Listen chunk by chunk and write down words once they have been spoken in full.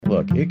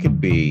Look, it could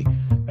be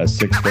a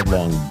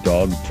 6-foot-long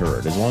dog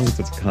turd. As long as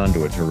it's a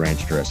conduit to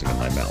ranch dressing in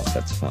my mouth,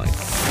 that's fine.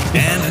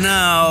 And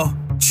now,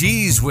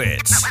 Cheese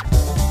Wits.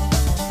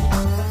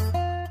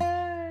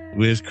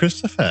 Where's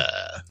Christopher?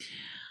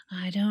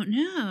 I don't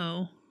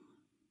know.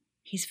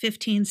 He's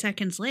 15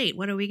 seconds late.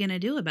 What are we going to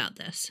do about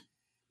this?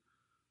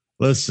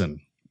 Listen,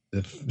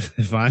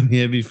 if I'm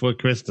here before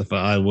Christopher,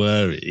 I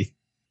worry.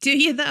 Do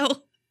you,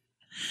 though?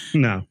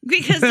 No.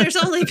 Because there's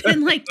only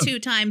been like 2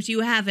 times you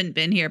haven't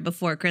been here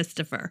before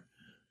Christopher.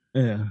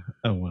 Yeah.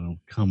 Oh, well,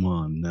 come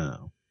on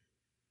now.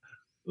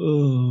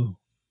 Oh,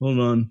 hold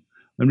on.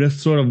 I'm just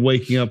sort of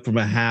waking up from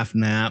a half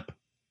nap.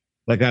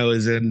 Like I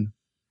was in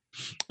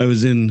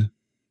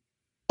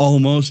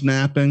almost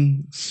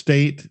napping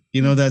state.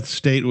 You know, that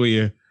state where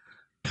you're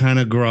kind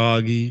of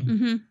groggy.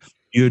 Mm-hmm.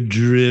 You're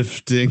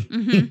drifting.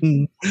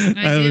 Mm-hmm.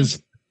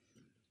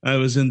 I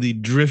was in the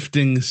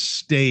drifting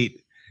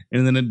state,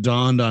 and then it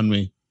dawned on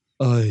me.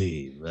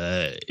 Oy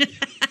vey.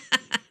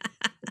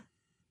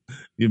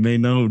 You may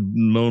no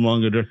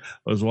longer.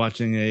 I was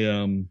watching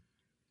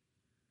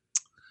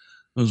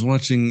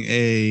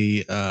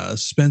a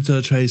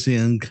Spencer Tracy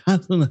and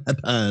Catherine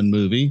Hepburn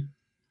movie.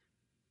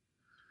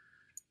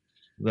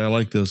 I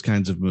like those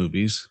kinds of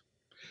movies.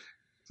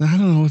 I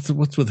don't know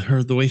what's with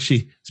her, the way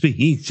she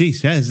speaks. She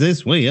has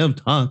this way of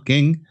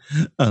talking.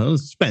 Oh,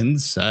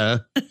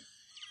 Spencer.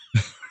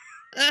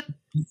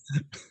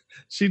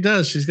 She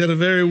does. She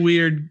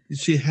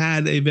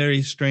had a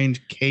very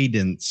strange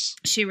cadence.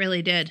 She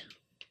really did.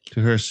 To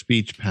her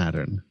speech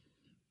pattern.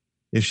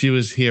 If she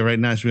was here right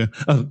now, she'd be like,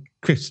 oh,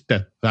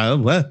 Christopher,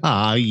 where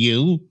are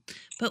you?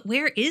 But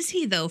where is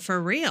he, though,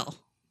 for real?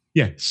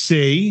 Yeah,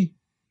 see?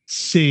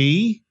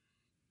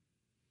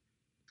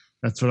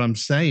 That's what I'm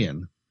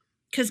saying.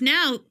 Because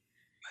now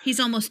he's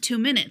almost 2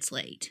 minutes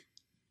late.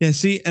 Yeah,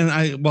 see, and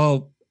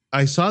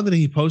I saw that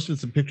he posted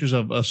some pictures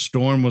of a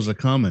storm was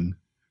a-coming,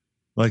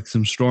 like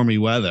some stormy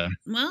weather.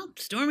 Well,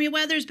 stormy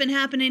weather's been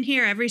happening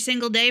here every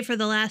single day for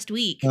the last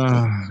week.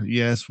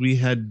 Yes, we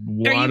had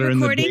water in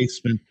the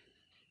basement.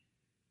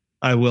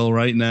 I will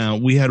right now.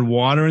 We had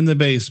water in the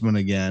basement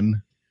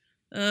again.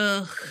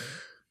 Ugh.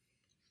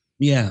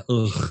 Yeah,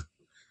 ugh.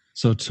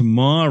 So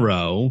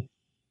tomorrow,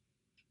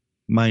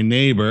 my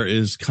neighbor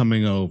is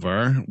coming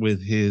over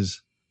with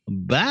his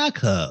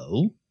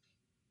backhoe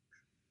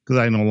because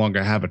I no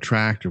longer have a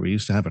tractor. We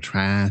used to have a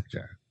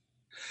tractor.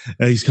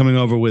 He's coming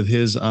over with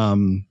his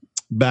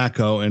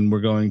backhoe, and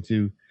we're going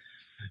to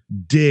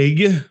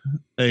dig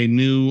a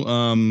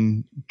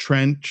new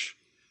trench,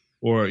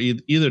 or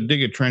either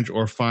dig a trench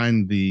or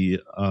find the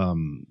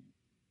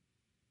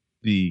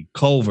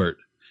culvert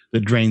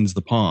that drains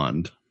the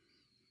pond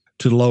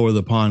to lower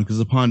the pond, because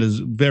the pond is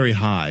very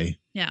high.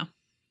 Yeah.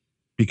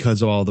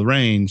 Because of all the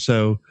rain.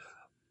 So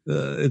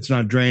it's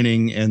not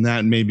draining, and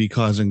that may be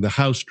causing the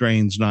house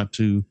drains not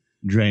to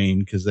drain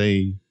because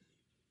they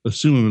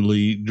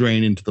assumably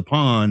drain into the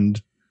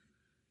pond,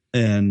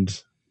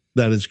 and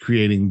that is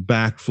creating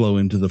backflow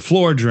into the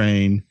floor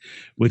drain,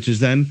 which is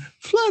then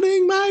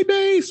flooding my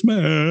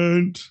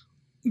basement.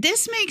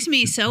 This makes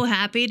me so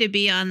happy to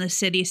be on the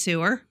city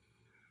sewer.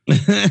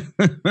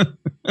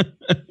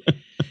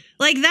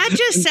 Like, that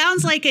just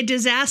sounds like a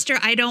disaster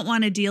I don't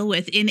want to deal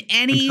with in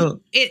any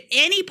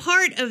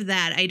part of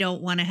that. I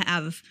don't want to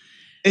have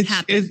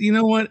happen. You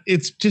know what?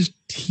 It's just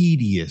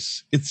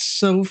tedious. It's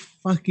so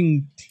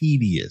fucking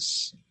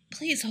tedious.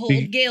 Please hold.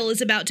 Gail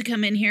is about to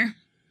come in here.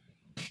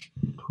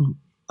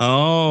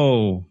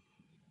 Oh,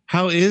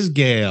 how is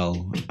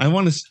Gail? I've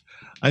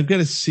got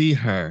to see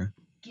her.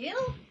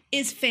 Gail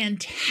is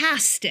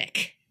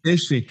fantastic.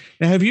 Is she?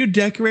 Now, have you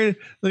decorated?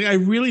 Like, I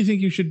really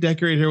think you should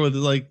decorate her with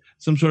like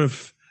some sort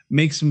of.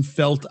 Make some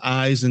felt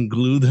eyes and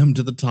glue them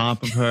to the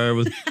top of her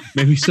with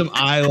maybe some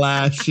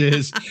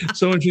eyelashes.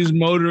 So when she's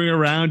motoring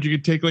around, you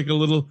could take like a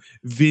little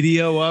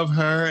video of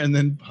her and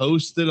then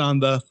post it on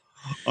the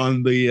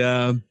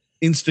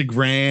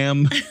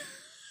Instagram.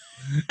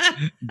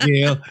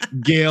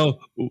 Gail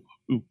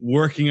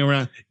working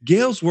around.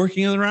 Gail's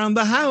working around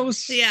the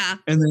house. Yeah.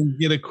 And then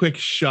get a quick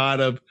shot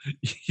of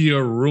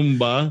your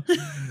Roomba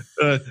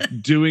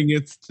doing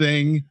its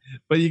thing.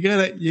 But you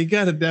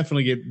gotta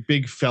definitely get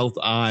big felt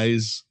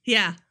eyes.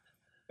 Yeah.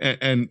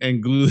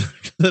 And glue them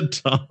to the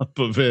top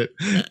of it.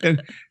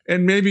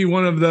 And maybe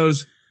one of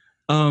those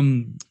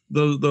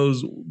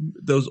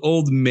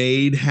old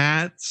maid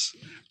hats.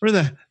 Or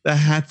the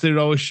hats that would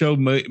always show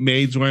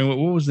maids wearing. What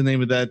was the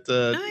name of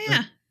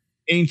that?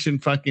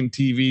 Ancient fucking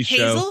TV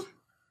show.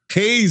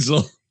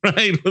 Hazel,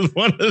 right? With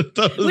one of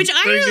those. Which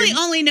I really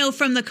only know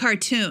from the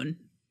cartoon.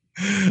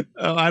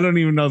 Oh, I don't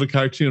even know the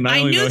cartoon.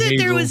 I knew that Hazel.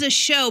 There was a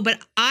show, but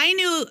I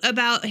knew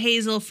about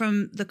Hazel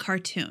from the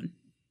cartoon.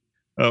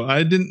 Oh,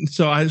 I didn't.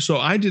 So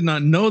I did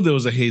not know there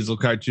was a Hazel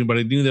cartoon, but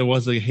I knew there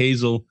was a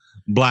Hazel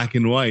black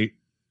and white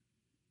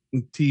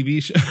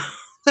TV show.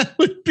 That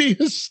would be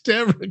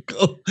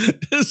hysterical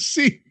to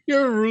see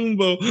your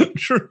Roomba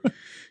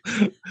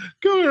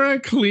go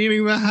around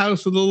cleaning the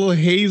house with a little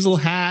Hazel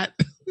hat.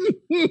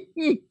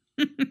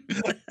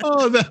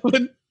 Oh, that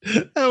would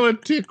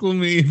tickle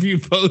me if you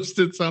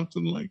posted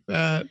something like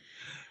that.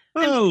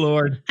 Oh,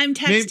 Lord. I'm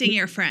texting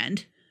your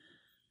friend.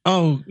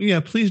 Oh, yeah,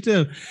 please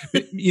do.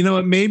 You know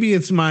what? Maybe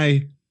it's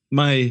my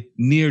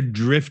near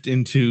drift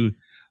into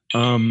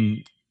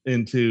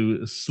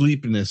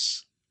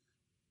sleepiness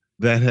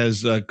that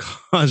has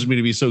caused me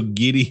to be so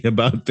giddy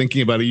about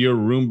thinking about your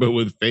Roomba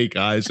with fake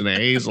eyes and a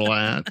hazel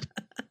hat.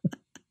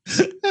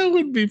 That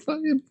would be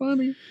fucking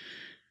funny.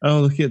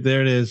 Oh, look at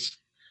there it is.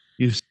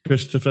 You,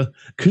 Christopher.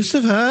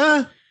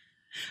 Christopher.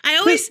 I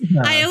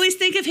always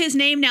think of his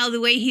name now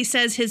the way he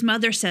says his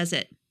mother says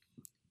it.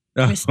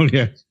 Oh,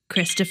 yeah.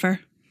 Christopher.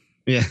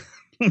 Yeah.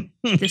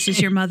 This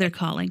is your mother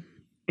calling.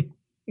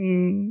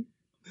 Did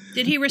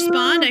he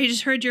respond? I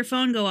just heard your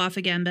phone go off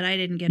again, but I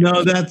didn't get it.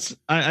 No,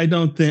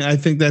 I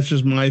think that's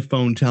just my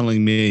phone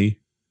telling me.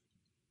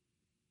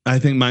 I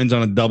think mine's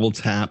on a double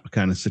tap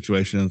kind of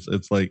situation.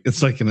 It's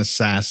like an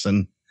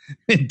assassin.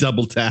 It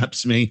double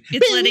taps me.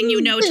 It's letting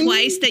you know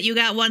twice that you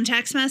got one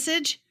text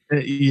message?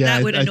 Yeah,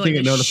 that would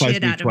annoy the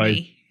shit out of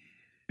me.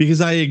 Because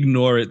I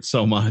ignore it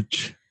so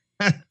much.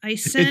 I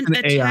sent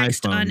a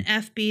text on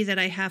FB that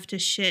I have to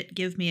shit.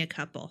 Give me a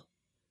couple.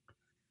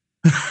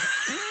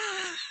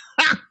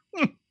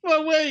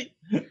 Well, wait.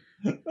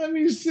 Let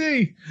me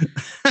see.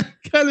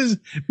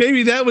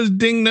 Maybe that was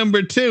ding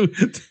number 2.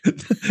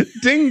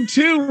 Ding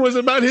 2 was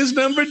about his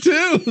number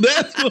 2.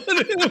 That's what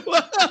it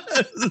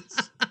was.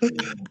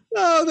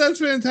 Oh, that's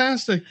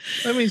fantastic.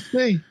 Let me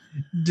see.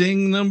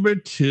 Ding number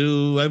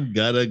 2. I've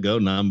got to go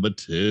number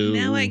 2.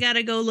 Now I got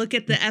to go look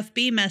at the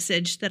FB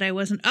message that I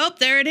wasn't. Oh,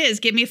 there it is.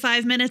 Give me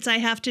 5 minutes. I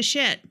have to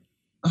shit.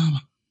 Oh,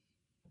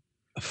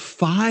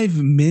 5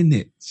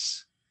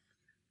 minutes.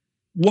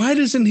 Why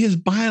doesn't his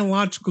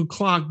biological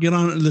clock get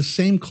on the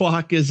same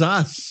clock as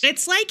us?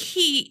 It's like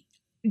he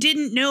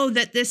didn't know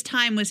that this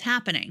time was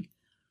happening.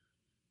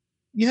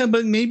 Yeah,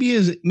 but maybe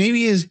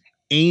his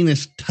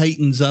anus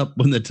tightens up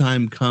when the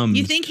time comes.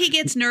 You think he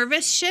gets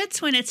nervous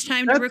shits when it's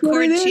time to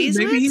record Cheese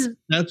Whiz?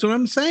 That's what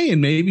I'm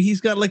saying. Maybe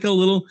he's got like a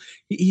little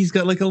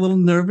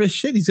nervous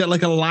shit. He's got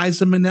like a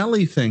Liza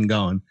Minnelli thing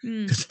going.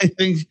 Because I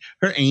think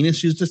her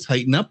anus used to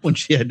tighten up when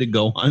she had to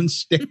go on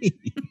stage.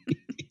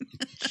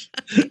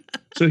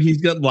 So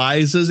he's got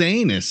Liza's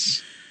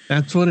anus.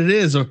 That's what it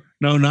is. Or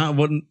no, not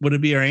would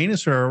it be her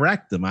anus or her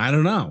rectum? I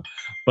don't know.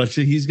 But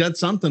he's got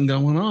something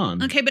going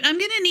on. Okay, but I'm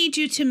going to need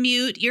you to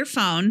mute your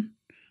phone.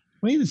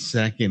 Wait a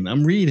second.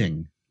 I'm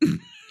reading.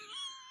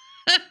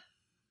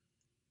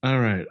 All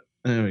right.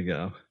 There we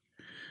go.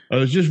 I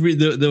was just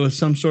reading. There was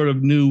some sort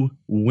of new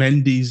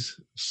Wendy's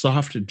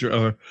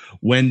or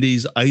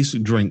Wendy's ice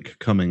drink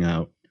coming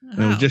out.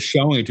 And it was just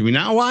showing it to me.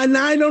 Now I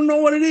don't know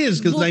what it is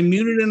because I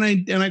muted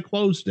and I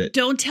closed it.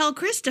 Don't tell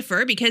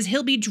Christopher because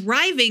he'll be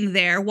driving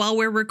there while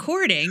we're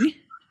recording.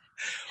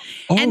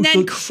 And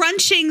then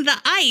crunching the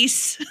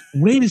ice.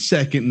 Wait a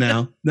second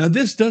now. Now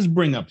this does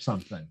bring up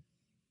something.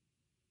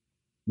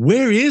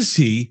 Where is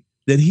he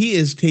that he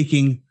is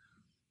taking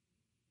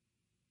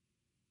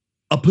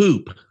a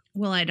poop?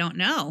 Well, I don't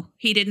know.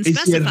 He didn't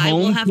specify.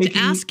 We'll have to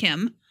ask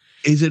him.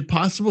 Is it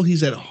possible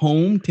he's at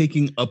home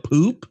taking a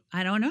poop?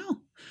 I don't know.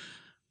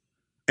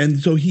 And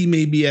so he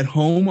may be at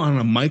home on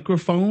a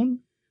microphone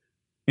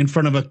in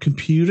front of a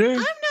computer. I'm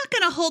not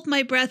going to hold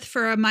my breath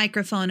for a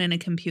microphone and a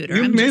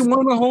computer. You may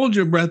want to hold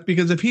your breath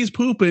because if he's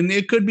pooping,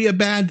 it could be a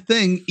bad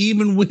thing,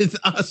 even with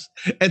us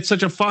at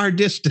such a far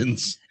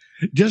distance.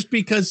 Just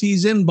because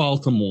he's in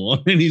Baltimore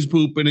and he's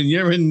pooping and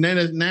you're in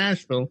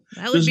Nashville,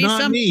 that would be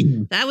some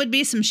shit. That would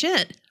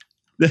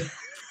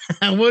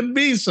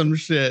be some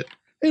shit.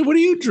 Hey, what are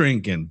you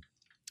drinking?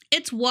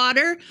 It's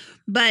water,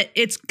 but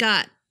it's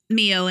got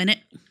Mio in it.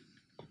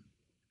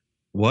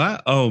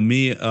 What? Oh,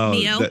 Mio.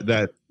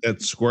 That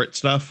squirt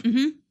stuff?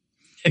 Mm-hmm.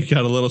 It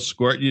got a little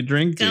squirt you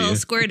drink? Got a little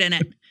squirt in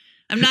it.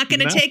 I'm not going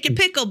to take a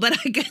pickle, but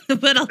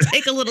I'll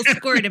take a little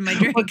squirt in my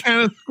drink. What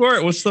kind of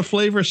squirt? What's the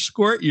flavor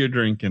squirt you're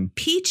drinking?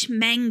 Peach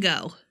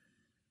mango.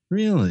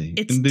 Really?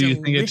 It's and do you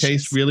think it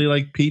tastes really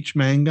like peach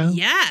mango?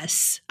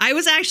 Yes. I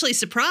was actually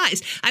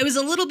surprised. I was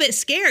a little bit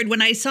scared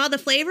when I saw the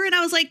flavor and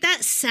I was like,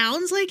 that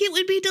sounds like it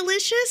would be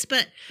delicious,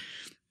 but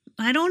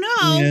I don't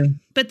know. Yeah.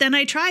 But then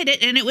I tried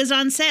it and it was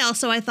on sale.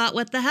 So I thought,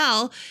 what the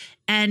hell?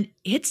 And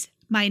it's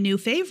my new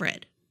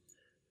favorite.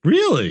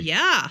 Really?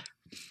 Yeah.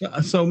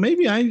 So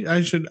maybe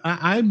I should.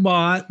 I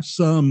bought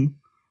some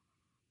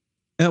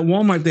at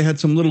Walmart. They had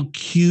some little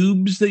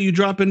cubes that you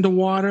drop into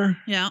water.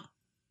 Yeah.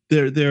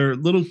 They're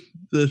little.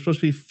 They're supposed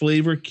to be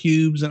flavor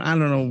cubes, and I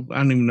don't know. I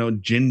don't even know,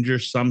 ginger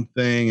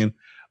something. And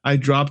I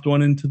dropped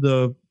one into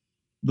the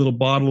little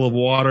bottle of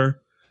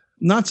water.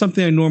 Not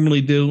something I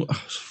normally do.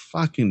 Oh, it's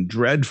fucking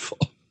dreadful.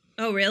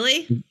 Oh,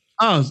 really?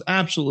 Oh, it's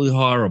absolutely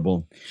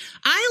horrible.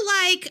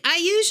 I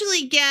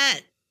usually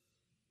get.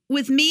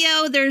 With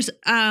Mio, there's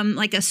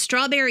like a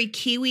strawberry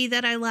kiwi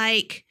that I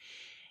like.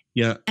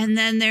 Yeah. And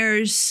then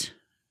there's,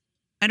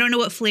 I don't know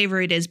what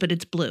flavor it is, but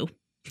it's blue.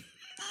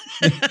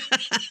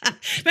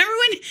 Remember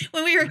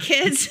when we were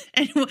kids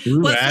and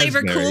what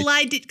flavor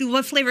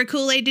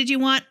Kool-Aid did you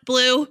want?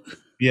 Blue.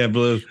 Yeah,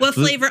 blue. What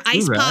flavor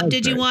ice pop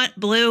did you want?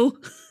 Blue.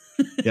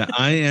 Yeah,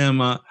 I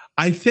am.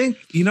 I think,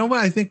 you know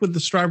what? I think with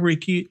the strawberry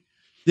kiwi,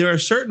 there are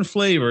certain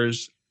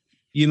flavors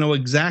you know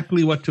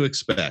exactly what to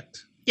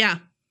expect. Yeah.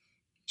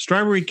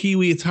 Strawberry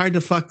kiwi, it's hard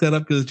to fuck that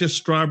up because it's just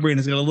strawberry and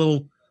it's got a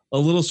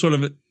little sort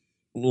of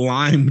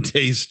lime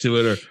taste to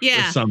it or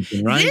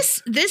something, right?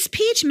 This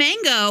peach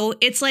mango,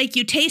 it's like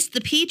you taste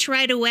the peach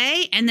right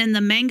away and then the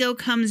mango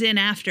comes in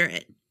after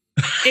it.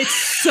 It's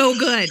so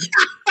good.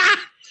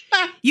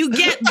 You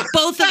get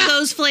both of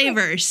those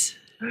flavors.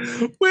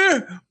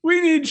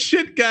 We need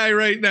shit guy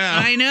right now.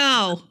 I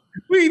know.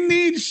 We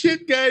need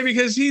shit guy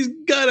because he's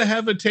got to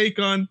have a take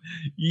on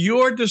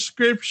your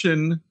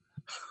description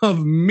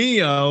of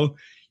Mio.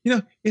 You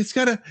know, it's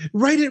got to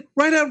right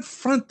out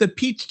front. The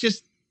peach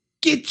just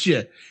gets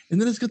you, and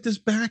then it's got this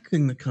back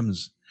thing that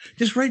comes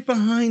just right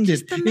behind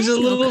it. There's a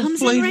little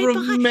flavor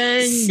of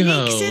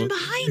mango. Sneaks in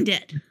behind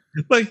it.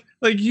 Like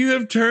you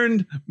have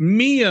turned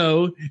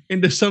Mio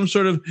into some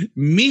sort of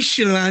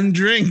Michelin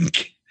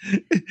drink.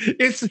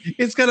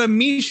 It's got a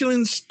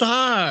Michelin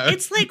star.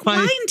 It's like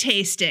wine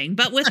tasting,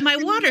 but with my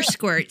water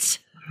squirts.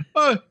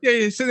 Oh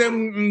yeah. So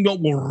then,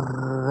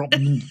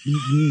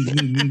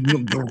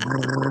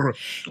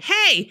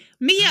 hey,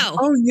 Mio.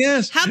 Oh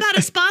yes. How about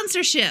a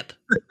sponsorship?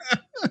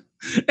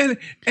 and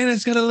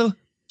it's got a little.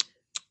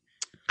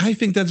 I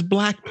think that's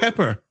black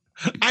pepper.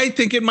 I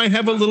think it might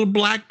have a little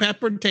black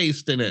pepper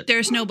taste in it.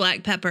 There's no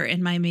black pepper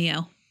in my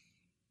Mio.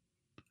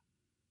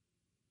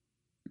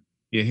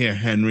 You hear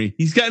Henry?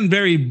 He's gotten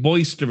very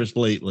boisterous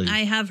lately.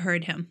 I have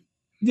heard him.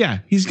 Yeah,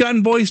 he's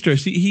gotten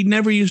boisterous. He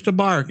never used to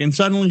bark, and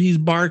suddenly he's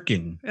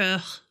barking.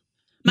 Ugh.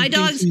 My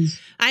dogs,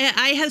 I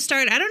have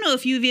started, I don't know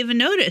if you've even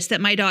noticed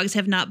that my dogs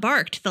have not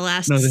barked the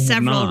last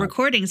several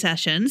recording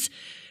sessions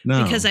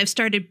because I've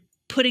started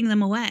putting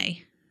them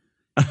away.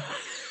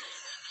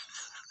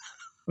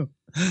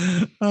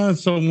 Oh,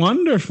 so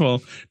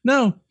wonderful.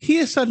 No, he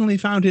has suddenly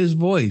found his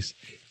voice.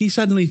 He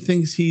suddenly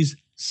thinks he's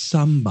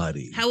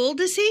somebody. How old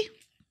is he?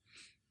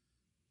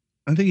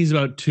 I think he's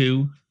about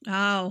 2.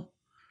 Oh.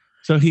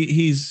 So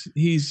he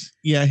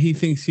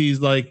thinks he's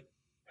like,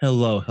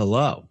 hello.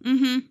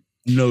 Mm-hmm.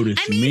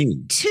 Notice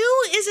me.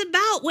 2 is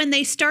about when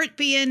they start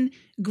being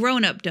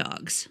grown-up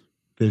dogs.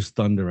 There's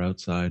thunder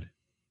outside.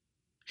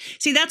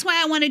 See, that's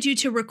why I wanted you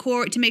to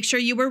record, to make sure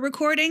you were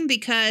recording,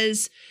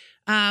 because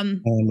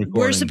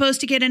we're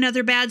supposed to get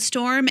another bad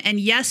storm. And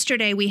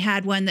yesterday we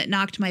had one that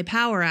knocked my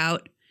power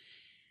out.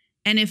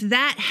 And if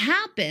that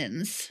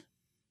happens,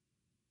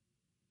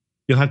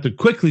 you'll have to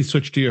quickly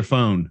switch to your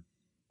phone.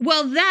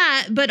 Well,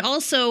 but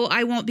also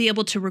I won't be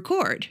able to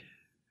record.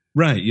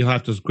 Right. You'll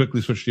have to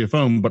quickly switch to your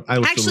phone, but I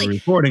will still be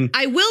recording.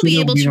 I will be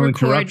able to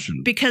record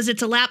because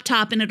it's a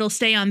laptop and it'll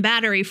stay on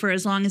battery for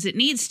as long as it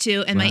needs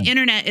to. And my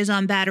internet is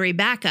on battery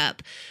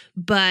backup,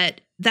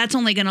 but that's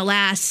only going to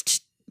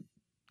last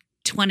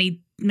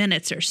 20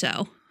 minutes or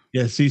so.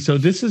 Yeah. See, so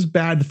this is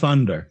bad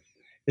thunder.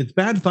 It's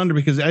bad thunder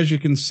because, as you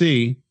can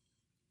see,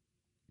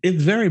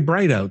 it's very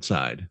bright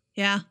outside.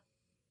 Yeah.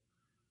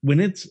 When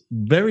it's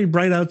very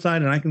bright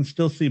outside and I can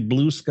still see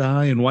blue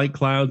sky and white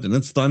clouds and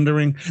it's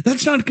thundering,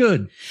 that's not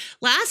good.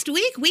 Last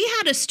week, we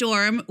had a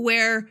storm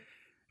where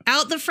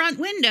out the front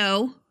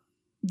window,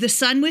 the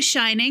sun was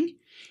shining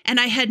and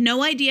I had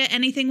no idea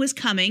anything was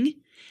coming.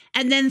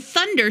 And then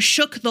thunder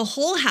shook the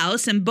whole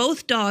house and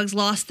both dogs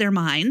lost their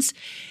minds.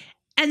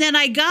 And then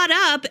I got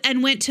up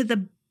and went to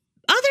the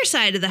other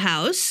side of the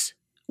house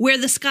where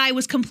the sky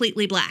was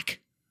completely black.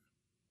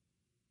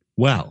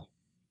 Well,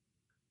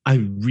 I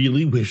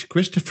really wish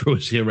Christopher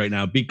was here right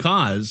now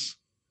because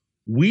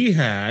we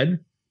had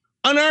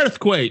an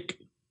earthquake.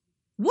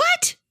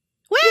 What?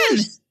 When?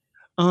 Yes.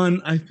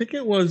 I think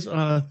it was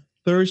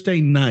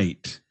Thursday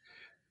night.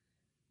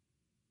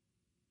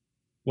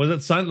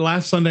 Was it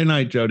last Sunday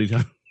night, Jody?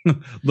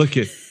 Look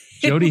at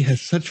Jody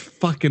has such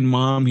fucking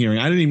mom hearing.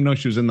 I didn't even know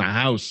she was in the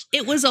house.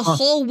 It was a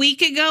whole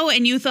week ago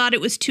and you thought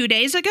it was 2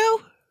 days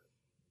ago?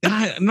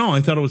 No, I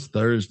thought it was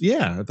Thursday.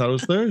 Yeah, I thought it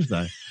was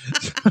Thursday.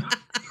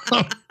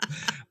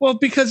 Well,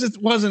 because it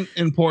wasn't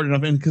important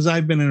enough and because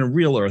I've been in a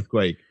real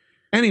earthquake.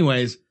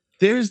 Anyways,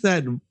 there's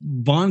that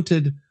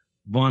vaunted,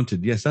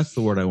 yes, that's the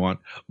word I want,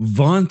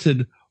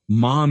 vaunted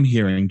mom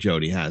hearing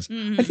Jody has.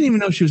 Mm-hmm. I didn't even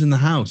know she was in the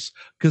house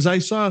because I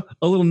saw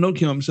a little note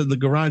came up and said the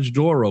garage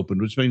door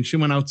opened, which means she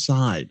went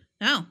outside.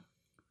 Oh.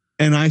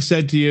 And I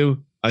said to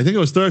you, I think it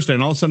was Thursday,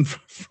 and all of a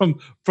sudden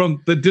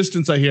from the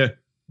distance I hear,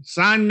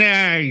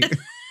 Sunday.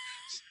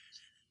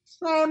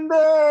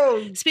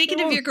 Sunday.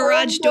 Speaking of your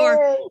garage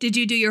door, did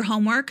you do your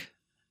homework?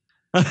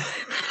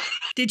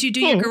 Did you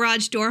do your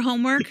garage door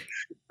homework?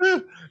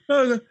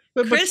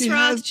 Chris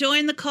Roth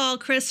joined the call.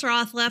 Chris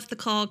Roth left the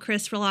call.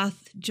 Chris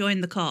Roth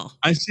joined the call.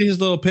 I see his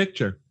little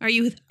picture. Are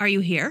you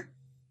here?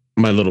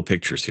 My little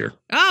picture's here.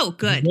 Oh,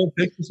 good.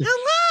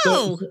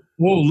 Hello.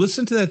 Whoa,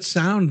 listen to that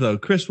sound though.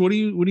 Chris, what are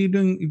you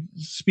doing?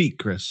 Speak,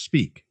 Chris.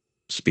 Speak.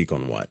 Speak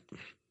on what?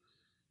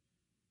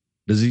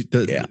 Does he?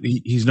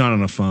 He's not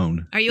on a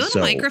phone. Are you on a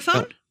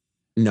microphone?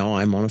 No,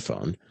 I'm on a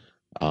phone.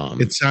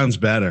 It sounds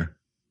better.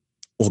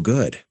 Well,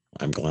 good.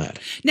 I'm glad.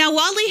 Now,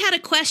 Wally had a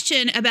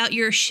question about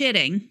your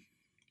shitting.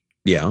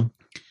 Yeah.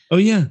 Oh,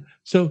 yeah.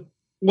 So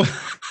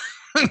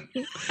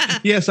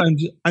Yes,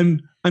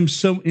 I'm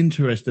so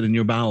interested in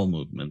your bowel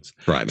movements.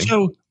 Try me.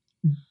 So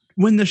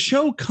when the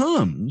show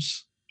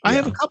comes, I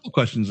have a Yeah. couple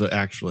questions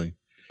actually.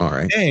 All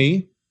right.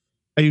 A,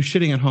 are you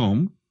shitting at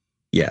home?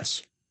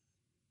 Yes.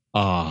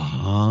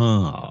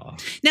 Ah.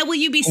 Now, will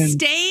you be And-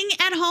 staying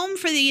at home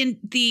for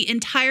the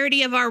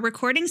entirety of our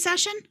recording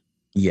session?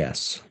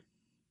 Yes.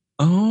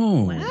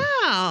 Oh.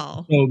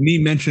 Wow. So me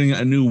mentioning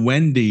a new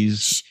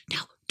Wendy's Shh, no,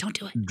 don't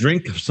do it.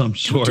 drink of some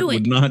sort do it.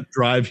 would not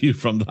drive you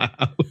from the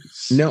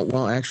house. No,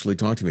 well, actually,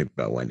 talk to me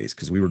about Wendy's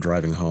because we were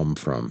driving home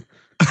from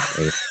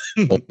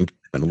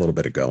a little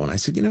bit ago, and I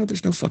said,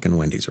 there's no fucking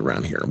Wendy's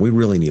around here. We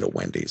really need a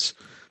Wendy's.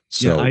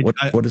 So Yeah,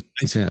 what is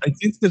that? I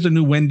think there's a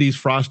new Wendy's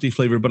Frosty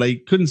flavor, but I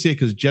couldn't see it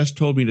because Jess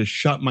told me to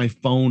shut my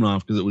phone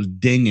off because it was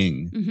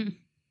dinging. Mm-hmm.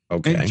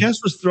 Okay. And Jess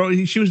was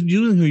she was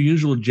doing her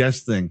usual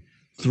Jess thing,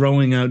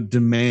 throwing out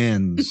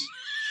demands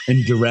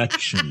and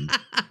directions.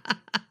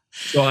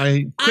 So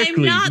I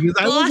quickly, I'm not because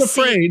I was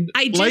bossy. afraid.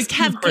 I just like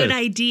have you, good Chris,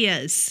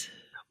 ideas.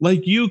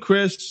 like you,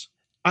 Chris,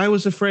 I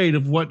was afraid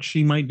of what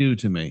she might do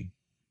to me.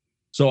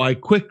 So I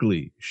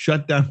quickly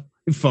shut down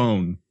my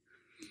phone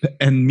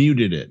and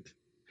muted it.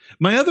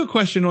 My other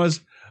question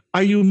was,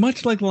 are you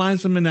much like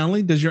Liza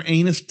Minnelli? Does your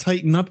anus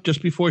tighten up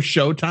just before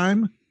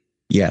showtime?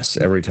 Yes,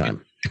 every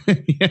time.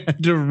 You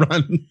had to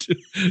run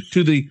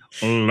to the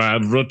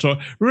laboratory.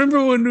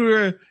 Remember when we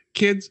were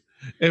kids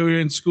and we were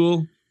in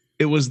school?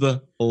 It was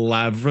the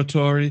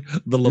laboratory,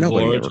 the Nobody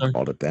laboratory. ever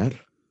called it that.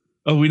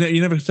 Oh,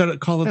 you never started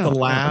call it No, the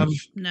lab?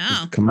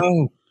 No. Come on.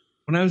 Oh,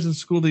 when I was in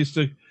school, they used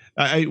to.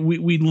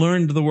 We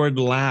learned the word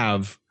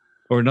lav,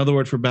 or another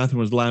word for bathroom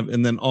was lab,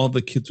 and then all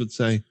the kids would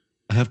say,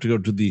 "I have to go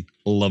to the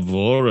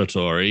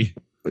laboratory.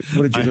 What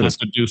did you I do? have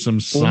to do some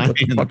What science."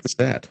 the fuck is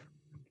that?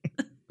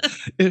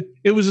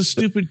 It was a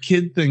stupid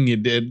kid thing you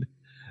did.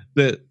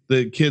 That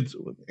the kids,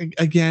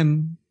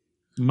 again,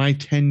 my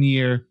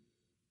 10-year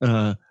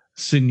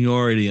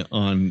seniority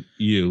on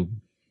you.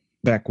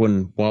 Back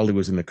when Wally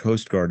was in the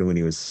Coast Guard when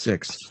he was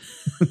 6.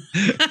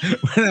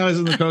 When I was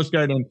in the Coast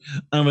Guard and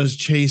I was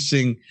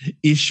chasing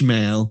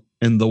Ishmael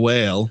and the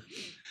whale.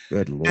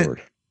 Good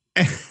Lord.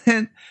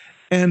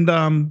 And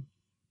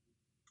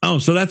oh,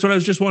 so that's what I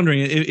was just wondering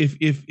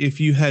if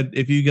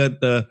you got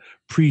the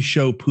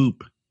pre-show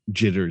poop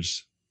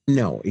jitters.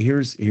 No,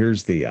 here's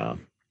the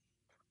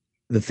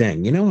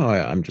thing. You know how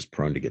I'm just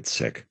prone to get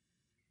sick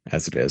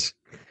as it is.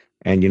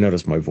 And you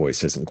notice my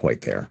voice isn't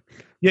quite there.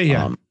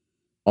 Yeah.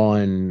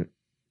 On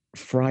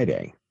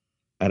Friday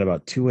at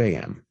about 2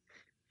 a.m.,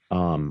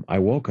 I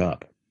woke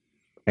up,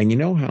 and you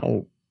know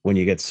how when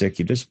you get sick,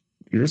 you're just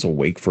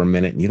awake for a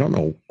minute and you don't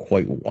know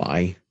quite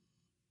why,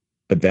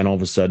 but then all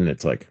of a sudden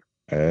it's like,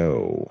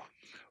 oh,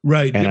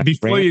 Right. And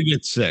Before you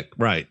get sick.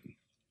 Right.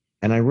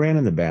 and I ran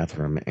in the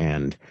bathroom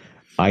and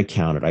I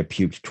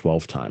puked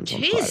 12 times on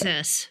Friday.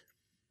 Jesus.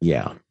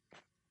 Yeah.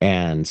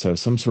 And so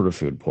some sort of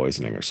food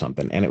poisoning or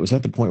something. And it was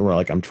at the point where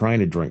I'm trying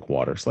to drink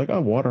water. It's like,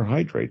 oh, water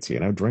hydrates you,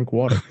 drink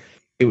water.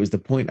 It was the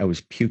point I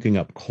was puking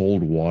up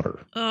cold water.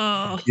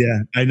 Oh, Yeah,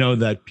 I know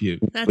that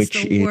puke. that's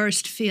the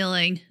worst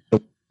feeling.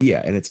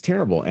 Yeah, and it's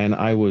terrible. And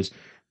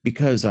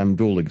because I'm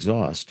dual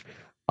exhaust,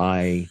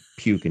 I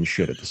puke and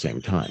shit at the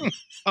same time.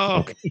 Oh,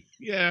 Okay.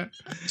 yeah.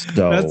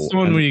 So That's the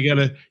one where you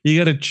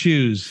gotta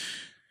choose.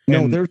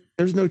 no, And-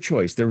 there's no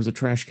choice. There was a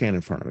trash can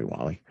in front of me,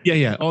 Wally.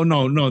 Yeah. Oh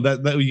no,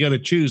 that you gotta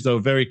choose though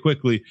very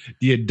quickly.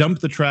 Do you dump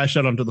the trash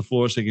out onto the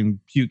floor so you can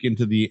puke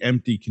into the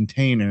empty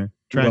container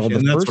trash? Well,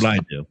 And that's what I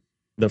do.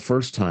 The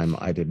first time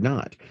I did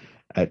not.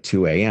 At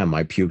 2 a.m.,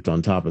 I puked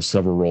on top of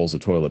several rolls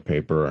of toilet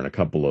paper and a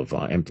couple of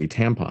empty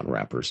tampon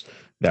wrappers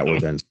that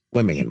were then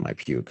swimming in my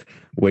puke,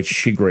 which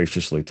she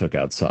graciously took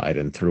outside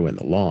and threw in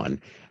the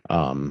lawn.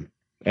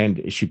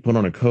 And she put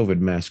on a COVID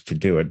mask to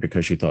do it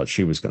because she thought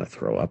she was going to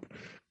throw up.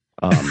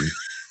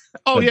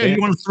 Oh but yeah, then-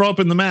 you want to throw up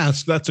in the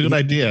mask? That's a good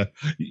idea.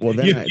 Well,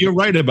 then You're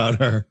right about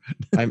her.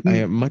 I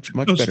have much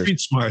No better street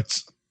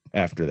smarts.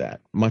 after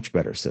that. Much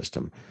better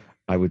system.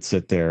 I would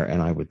sit there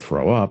and I would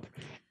throw up.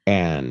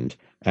 And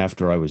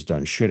after I was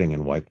done shitting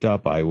and wiped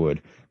up, I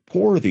would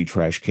pour the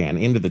trash can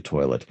into the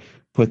toilet,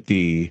 put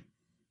the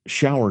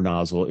shower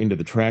nozzle into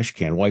the trash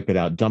can, wipe it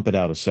out, dump it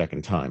out a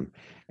second time.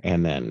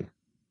 And then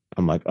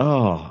I'm like,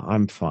 oh,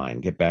 I'm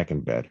fine. Get back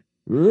in bed.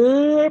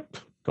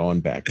 Going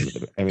back into the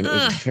bed. I mean, it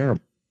was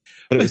terrible.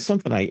 But it was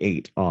something I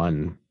ate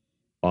on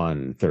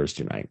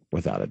Thursday night,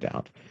 without a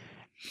doubt.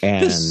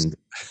 And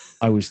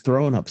I was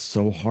throwing up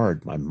so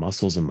hard, my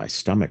muscles in my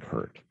stomach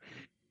hurt.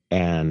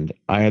 And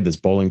I had this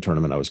bowling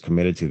tournament I was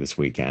committed to this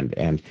weekend.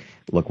 And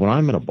look, when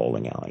I'm in a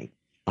bowling alley,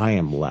 I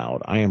am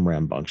loud. I am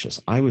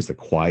rambunctious. I was the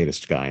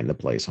quietest guy in the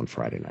place on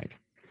Friday night.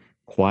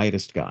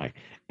 Quietest guy.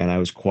 And I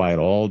was quiet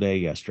all day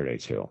yesterday,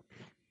 too.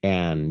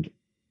 And,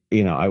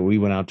 we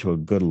went out to a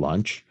good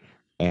lunch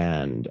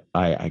and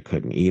I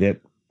couldn't eat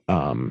it.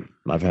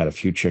 I've had a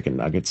few chicken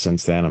nuggets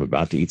since then. I'm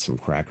about to eat some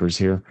crackers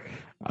here.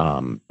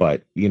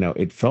 But,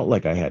 it felt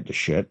like I had to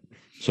shit.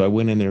 So I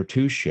went in there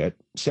to shit,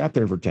 sat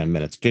there for 10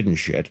 minutes, didn't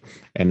shit,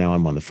 and now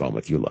I'm on the phone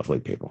with you lovely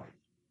people.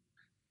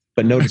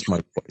 But notice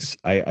my voice.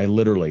 I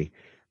literally,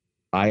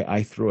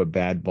 I threw a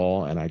bad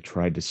ball and I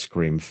tried to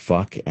scream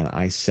fuck and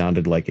I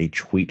sounded like a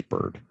tweet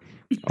bird.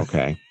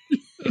 Okay.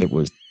 It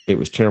was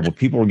terrible.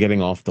 People were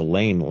getting off the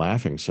lane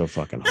laughing so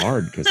fucking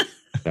hard because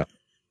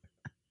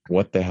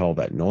what the hell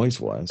that noise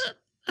was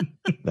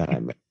that I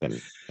made.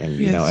 And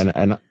you know, Yes.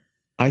 and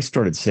I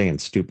started saying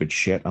stupid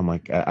shit. I'm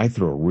like, I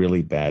threw a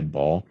really bad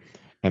ball.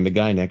 And the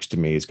guy next to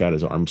me has got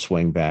his arm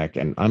swing back,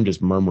 and I'm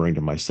just murmuring to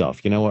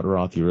myself, you know what,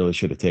 Roth, you really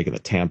should have taken the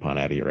tampon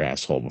out of your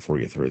asshole before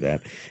you threw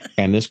that.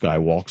 And this guy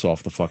walks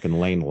off the fucking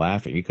lane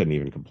laughing. He couldn't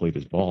even complete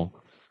his ball.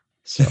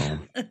 So,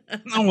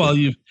 Oh, well,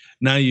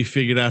 you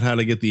figured out how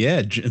to get the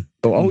edge.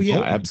 oh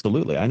yeah,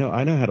 absolutely. I know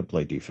how to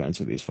play defense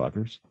with these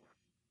fuckers.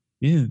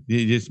 Yeah,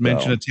 you just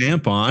mention a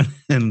tampon,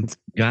 and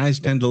guys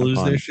tend to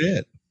lose their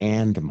shit.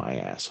 And my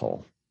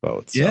asshole,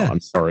 both. So Yeah.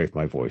 I'm sorry if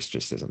my voice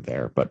just isn't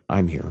there, but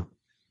I'm here.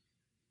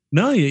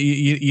 No,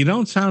 you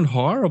don't sound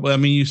horrible. I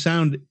mean,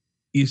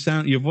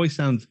 your voice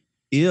sounds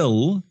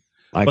ill,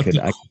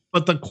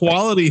 but the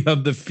quality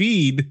of the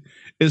feed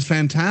is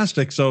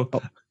fantastic. So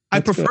I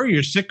prefer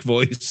your sick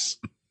voice.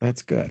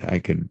 That's good. I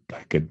could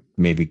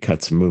maybe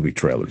cut some movie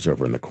trailers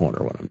over in the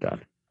corner when I'm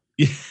done.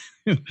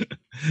 Yeah.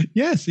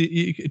 Yes.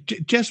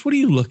 Jess, what are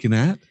you looking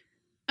at?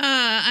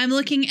 I'm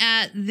looking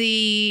at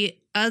the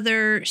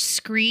other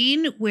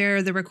screen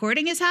where the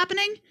recording is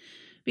happening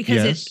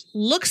because it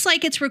looks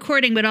like it's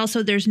recording, but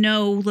also there's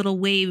no little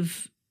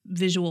wave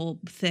visual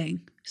thing.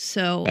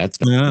 So that's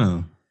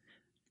no.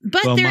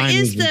 But well, there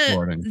is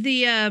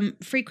the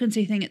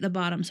frequency thing at the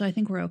bottom, so I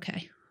think we're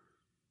okay.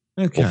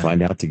 Okay. We'll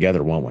find out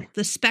together, won't we?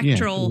 The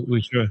spectral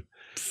we sure.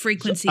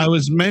 frequency. So I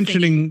was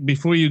mentioning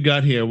before you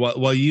got here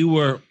while you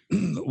were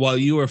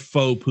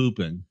faux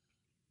pooping.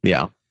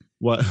 Yeah.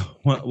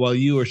 While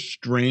you were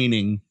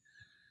straining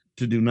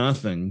to do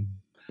nothing,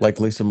 like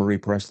Lisa Marie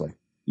Presley.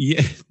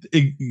 Yeah,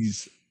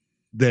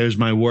 there's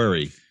my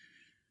worry.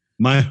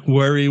 My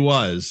worry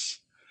was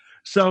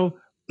so.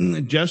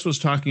 Jess was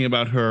talking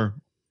about her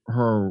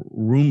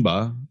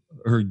Roomba,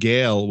 her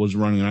Gale was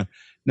running around.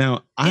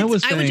 Now I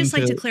would just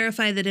like to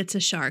clarify that it's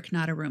a shark,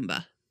 not a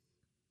Roomba.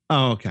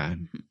 Oh, okay.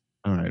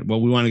 All right. Well,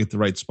 we want to get the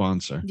right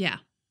sponsor. Yeah.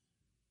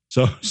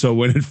 So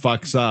when it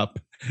fucks up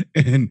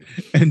and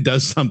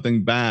does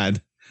something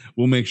bad,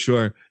 we'll make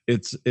sure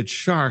it's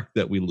shark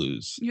that we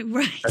lose.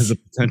 Right. As a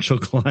potential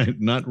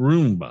client, not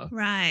Roomba.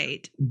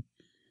 Right.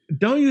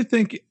 Don't you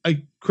think,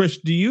 Chris,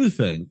 do you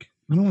think,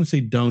 I don't want to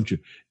say don't you,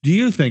 do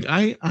you think,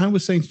 I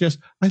was saying just,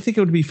 I think it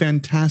would be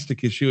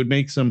fantastic if she would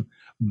make some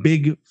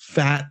big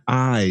fat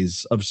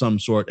eyes of some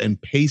sort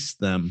and paste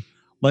them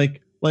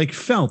like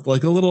felt,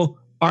 like a little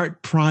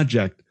art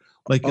project,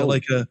 like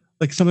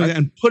something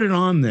and put it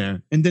on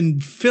there and then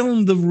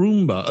film the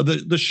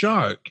Roomba, the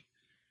shark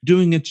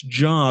doing its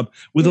job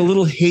with a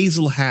little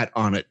hazel hat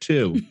on it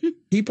too.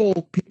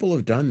 People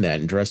have done that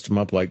and dressed him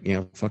up like,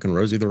 fucking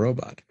Rosie the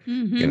Robot.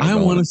 Mm-hmm. You know, I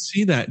want to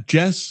see that.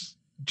 Jess,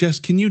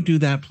 can you do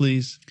that,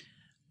 please?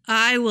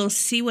 I will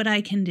see what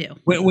I can do.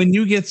 When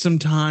you get some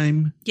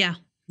time. Yeah.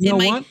 You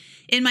know what?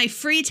 In my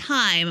free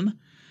time,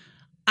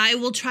 I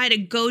will try to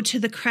go to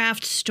the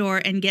craft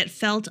store and get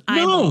felt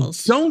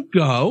eyeballs. No, don't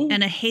go.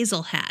 And a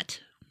hazel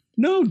hat.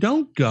 No,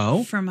 don't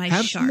go. For my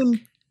shark.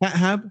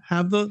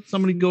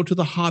 Somebody go to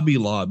the Hobby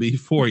Lobby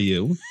for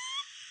you.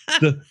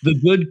 the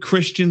good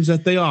Christians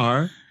that they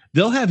are,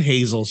 they'll have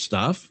Hazel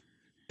stuff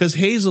because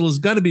Hazel has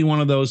got to be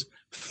one of those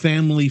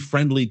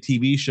family-friendly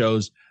TV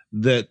shows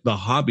that the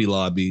Hobby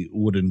Lobby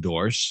would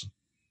endorse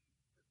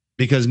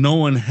because no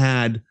one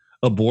had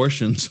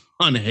abortions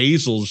on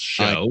Hazel's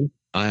show.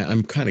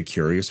 I'm kind of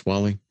curious,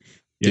 Wally.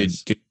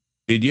 Yes.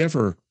 Did you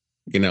ever,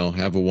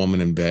 have a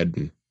woman in bed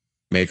and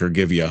make her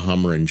give you a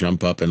Hummer and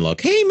jump up and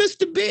look, hey,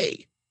 Mr.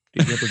 B?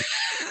 Did you ever?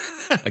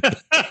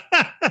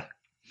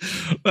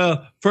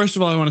 Well, first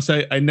of all, I want to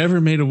say I never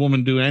made a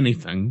woman do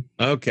anything.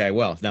 Okay,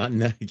 well,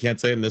 you can't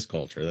say in this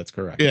culture. That's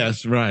correct.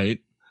 Yes, right.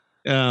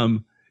 Yeah,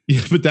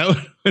 but that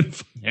would,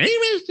 hey,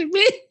 Mr.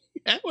 B,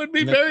 that would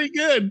be very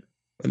good.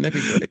 Wouldn't that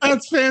be good?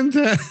 That's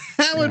fantastic.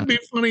 That would be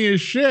funny as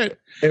shit.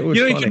 It was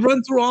funny. You could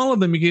run through all of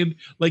them. You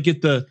could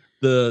get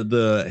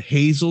the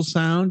Hazel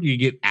sound. You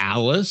get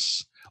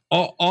Alice.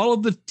 All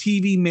of the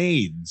TV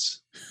maids.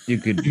 You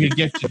could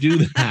get to do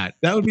that.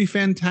 That would be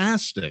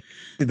fantastic.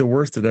 The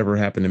worst that ever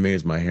happened to me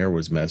is my hair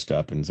was messed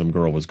up and some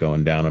girl was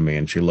going down on me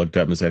and she looked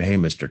up and said, hey,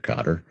 Mr.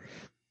 Cotter.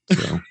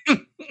 So.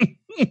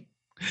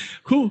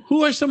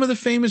 Who are some of the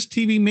famous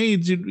TV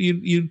maids?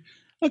 You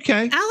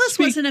okay. Alice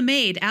wasn't a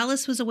maid.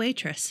 Alice was a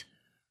waitress.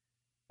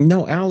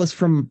 No, Alice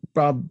from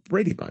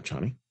Brady Bunch,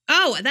 honey.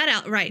 Oh,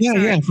 that right. Yeah,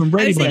 sorry. yeah, from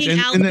Brady Bunch. I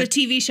was thinking the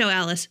TV show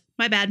Alice.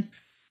 My bad.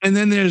 And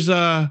then there's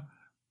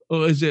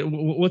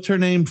what's her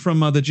name from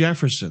the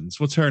Jeffersons?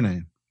 What's her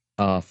name?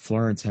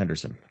 Florence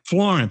Henderson.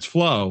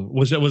 Flo.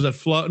 Was it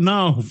Flo?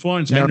 No,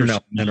 Florence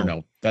Henderson.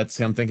 No.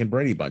 I'm thinking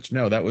Brady Bunch.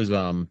 No, that was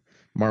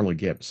Marla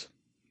Gibbs.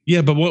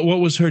 Yeah, but what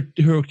was her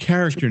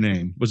character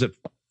name? Was it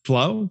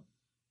Flo?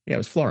 Yeah, it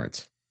was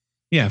Florence.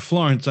 Yeah,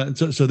 Florence.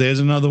 So there's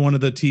another one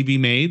of the TV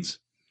maids.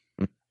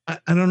 I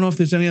don't know if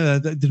there's any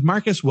other. Did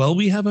Marcus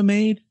Welby have a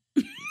maid?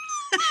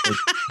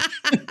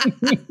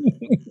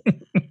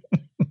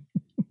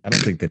 I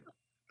don't think that.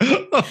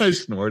 Oh, I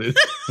snorted.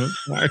 I'm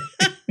sorry.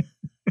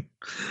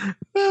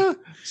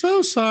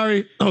 So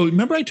sorry. Oh,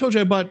 remember I told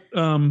you I bought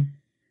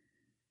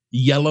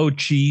yellow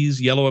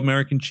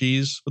American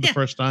cheese for the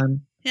first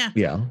time?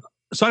 Yeah.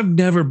 So I've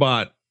never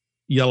bought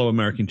yellow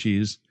American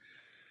cheese,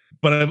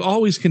 but I've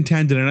always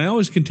contended, and I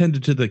always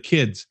contended to the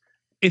kids,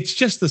 it's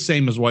just the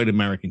same as white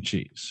American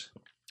cheese.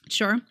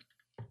 Sure.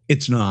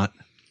 It's not.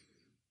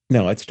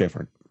 No, it's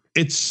different.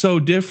 It's so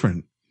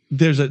different.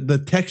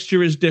 The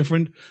texture is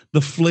different. The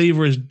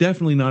flavor is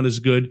definitely not as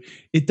good.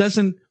 It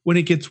doesn't, when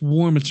it gets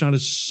warm, it's not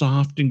as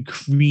soft and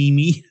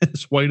creamy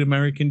as white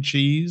American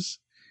cheese.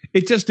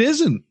 It just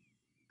isn't.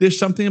 There's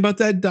something about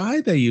that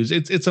dye they use.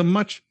 It's a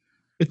much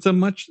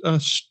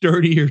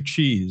sturdier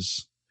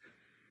cheese.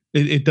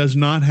 It does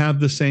not have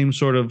the same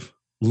sort of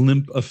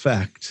limp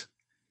effect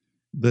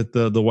that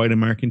the white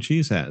American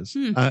cheese has.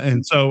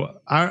 And so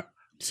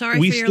sorry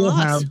for your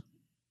loss.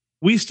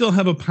 We still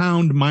have a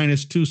pound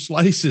minus 2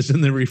 slices in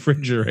the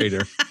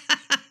refrigerator.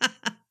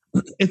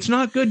 It's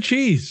not good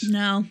cheese.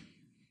 No.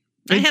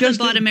 I haven't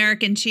bought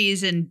American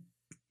cheese in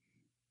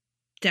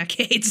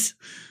decades.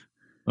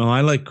 Oh, I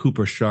like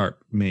Cooper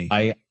Sharp,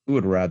 I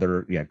would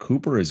rather,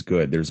 Cooper is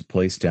good. There's a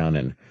place down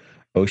in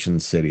Ocean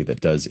City that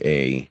does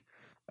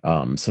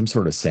some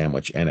sort of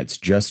sandwich, and it's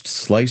just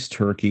sliced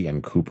turkey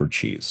and Cooper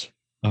cheese.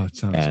 Oh, it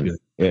sounds good.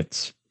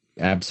 It's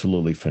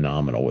absolutely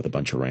phenomenal with a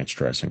bunch of ranch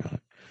dressing on it.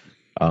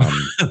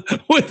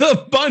 With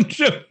a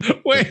bunch of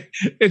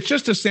it's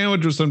just a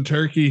sandwich with some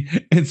turkey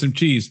and some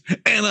cheese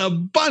and a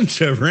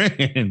bunch of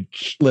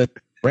ranch.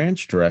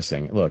 Ranch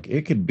dressing, look,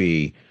 it could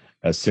be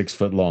a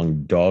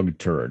 6-foot-long dog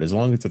turd as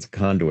long as it's a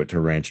conduit to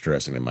ranch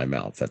dressing in my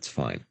mouth. That's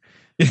fine.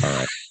 All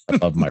right, I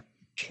love my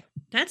ranch.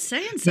 That's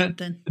saying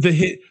something.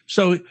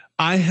 So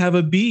I have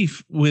a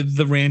beef with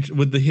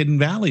the Hidden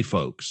Valley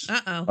folks.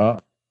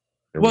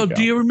 Well,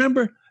 do you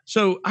remember?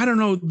 So I don't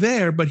know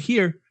there, but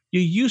here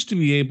you used to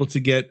be able to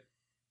get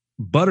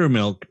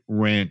buttermilk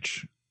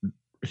ranch,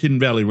 Hidden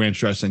Valley ranch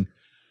dressing.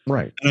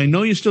 Right. And I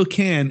know you still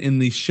can in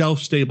the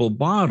shelf-stable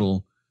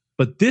bottle,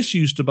 but this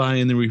used to buy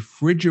in the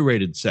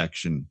refrigerated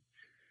section,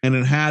 and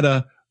it had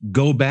a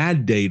go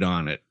bad date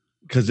on it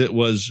because it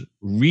was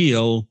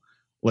real,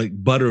 like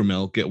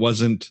buttermilk. It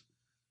wasn't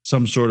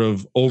some sort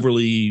of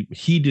overly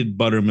heated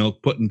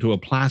buttermilk put into a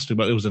plastic,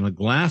 but it was in a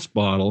glass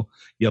bottle.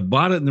 You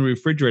bought it in the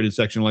refrigerated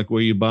section, like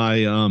where you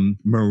buy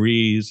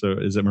Marie's, or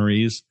is it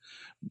Marie's?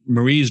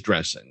 Marie's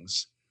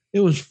dressings. It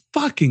was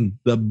fucking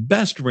the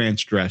best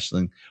ranch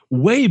dressing,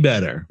 way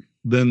better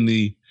than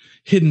the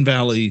Hidden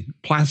Valley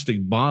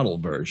plastic bottle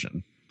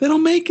version. They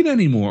don't make it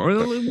anymore,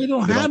 or we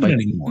don't have it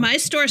anymore. My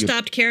store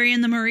stopped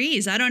carrying the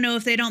Marie's. I don't know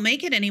if they don't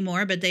make it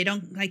anymore, but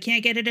I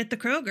can't get it at the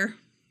Kroger.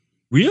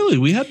 Really?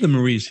 We have the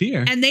Marie's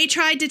here. And they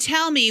tried to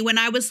tell me when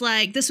I was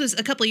like, this was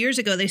a couple of years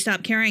ago, they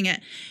stopped carrying it.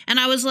 And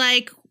I was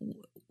like,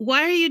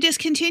 why are you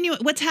discontinuing?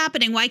 What's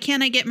happening? Why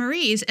can't I get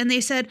Marie's? And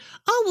they said,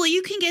 oh, well,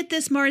 you can get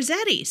this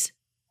Marzetti's.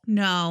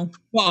 No.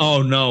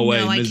 Oh, no way.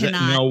 No, I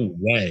cannot. No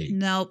way.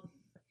 Nope.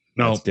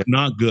 No,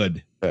 not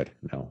good. Good.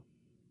 No.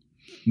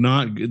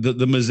 Not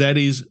the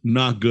Mazzetti's,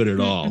 not good at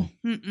all.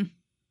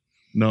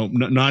 No,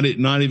 not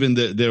even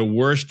their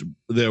worst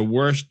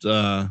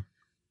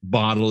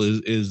bottle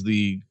is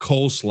the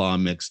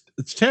coleslaw mixed.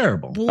 It's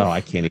terrible. Oh,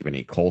 I can't even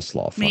eat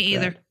coleslaw. Me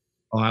either.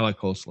 Oh, I like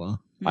coleslaw.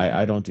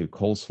 I don't do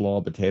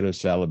coleslaw, potato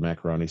salad,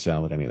 macaroni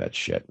salad, any of that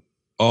shit.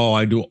 Oh,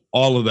 I do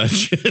all of that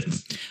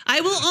shit.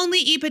 I will only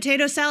eat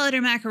potato salad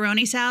or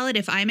macaroni salad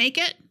if I make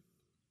it.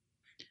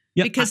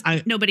 Yeah, because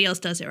nobody else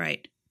does it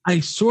right. I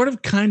sort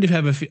of kind of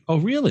have a oh,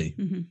 really?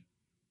 Mm-hmm.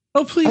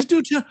 Oh, please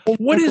do tell.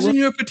 What is in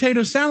your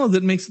potato salad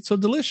that makes it so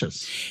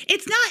delicious?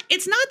 It's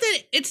not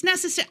that it's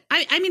necessary.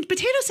 I mean,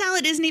 potato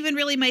salad isn't even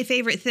really my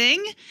favorite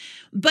thing,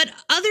 but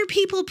other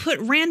people put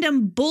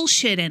random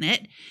bullshit in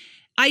it.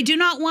 I do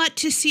not want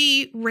to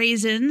see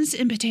raisins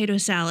in potato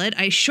salad.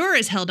 I sure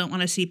as hell don't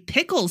want to see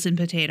pickles in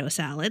potato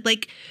salad.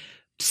 Like,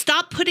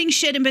 stop putting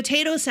shit in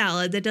potato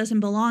salad that doesn't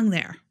belong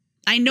there.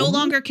 I no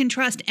longer can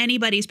trust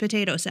anybody's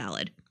potato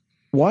salad.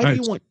 Why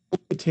do you want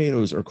cold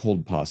potatoes or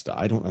cold pasta?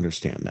 I don't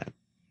understand that.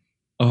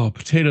 Oh,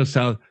 potato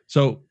salad.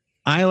 So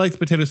I like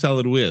potato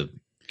salad with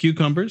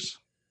cucumbers.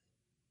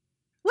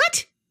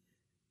 What?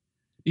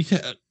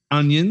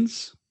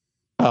 Onions.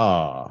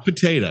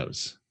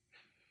 Potatoes.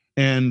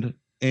 And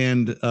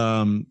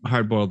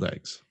hard-boiled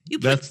eggs.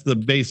 That's the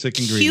basic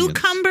ingredients.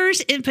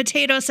 Cucumbers in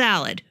potato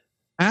salad.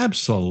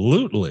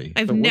 Absolutely.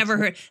 I've never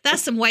heard.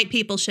 That's some white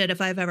people shit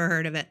if I've ever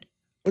heard of it.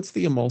 What's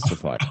the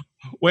emulsifier?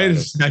 Wait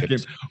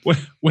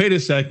a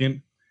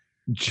second.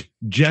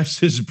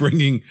 Jess is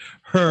bringing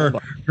her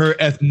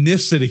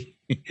ethnicity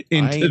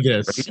into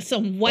this.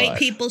 Some white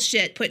people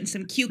shit, putting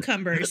some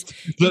cucumbers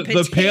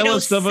the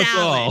palest salad. of us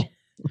all.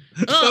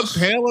 The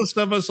palest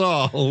of us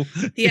all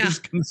is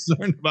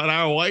concerned about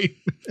our white.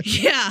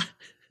 Yeah.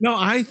 No,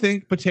 I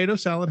think potato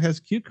salad has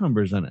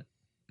cucumbers in it.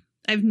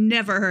 I've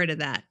never heard of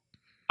that.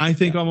 I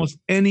think almost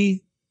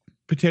any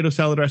potato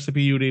salad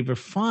recipe you would ever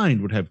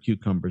find would have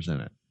cucumbers in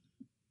it.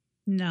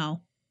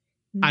 No.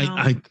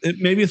 No.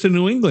 Maybe it's a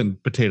New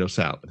England potato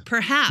salad.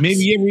 Perhaps.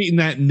 Maybe you're eating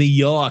that New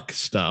York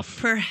stuff.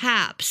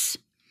 Perhaps.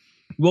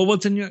 Well,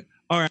 what's in your?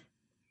 All right.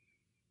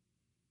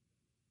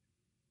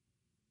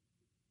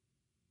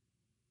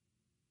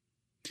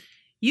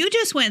 You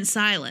just went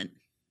silent.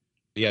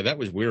 Yeah, that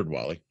was weird,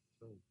 Wally.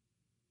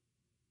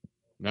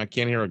 I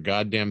can't hear a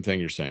goddamn thing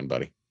you're saying,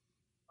 buddy.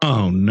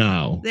 Oh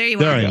no! There you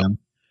there are. I am.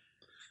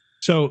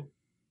 So,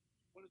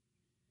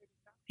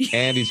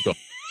 and he's gone.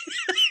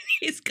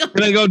 He's gone.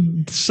 Can I go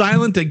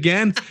silent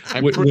again?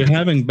 We're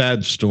having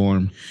bad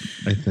storm,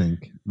 I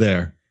think.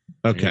 There.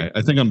 Okay,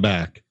 I think I'm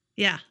back.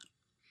 Yeah,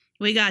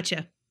 we got you.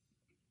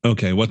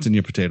 Okay, what's in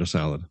your potato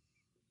salad?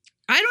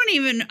 I don't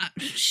even.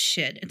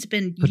 Shit, it's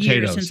been Potatoes.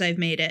 years since I've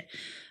made it.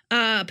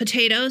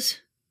 Potatoes.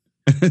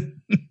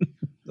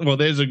 Well,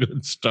 there's a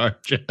good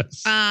start,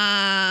 Jess.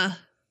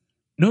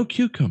 No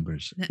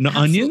cucumbers. No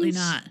absolutely onions.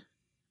 Not.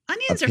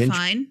 Onions A are pinch-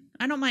 fine.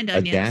 I don't mind A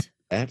onions.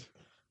 that?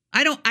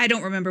 I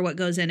don't remember what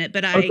goes in it,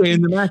 but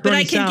in the macaroni but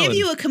I can salad. give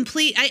you a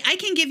complete. I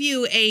can give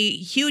you a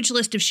huge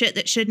list of shit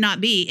that should not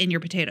be in your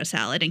potato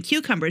salad, and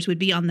cucumbers would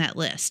be on that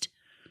list.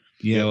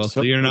 Yeah, well,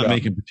 so you're not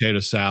making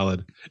potato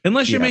salad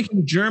unless you're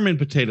making German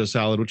potato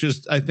salad, which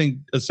is, I think,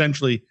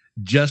 essentially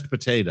just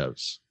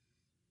potatoes,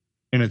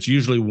 and it's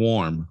usually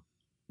warm.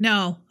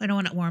 No, I don't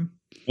want it warm.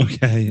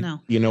 Okay. No.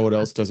 You know what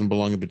else doesn't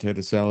belong in potato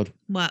salad?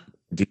 What?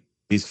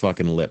 These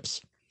fucking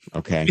lips.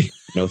 Okay.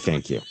 No,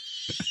 thank you.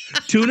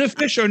 Tuna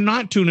fish or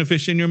not tuna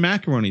fish in your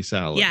macaroni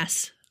salad?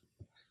 Yes.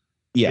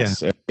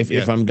 Yes. Yeah.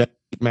 If I'm done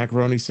with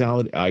macaroni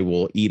salad, I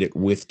will eat it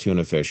with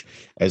tuna fish.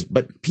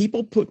 But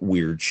people put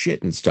weird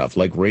shit and stuff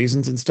like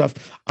raisins and stuff.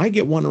 I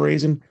get one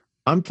raisin.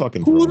 I'm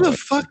fucking. Who the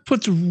fuck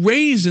puts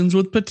raisins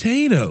with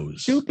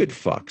potatoes? Stupid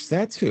fucks.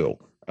 That's who.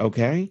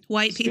 Okay.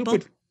 White people.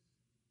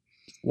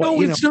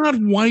 No, it's not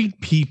white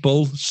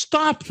people.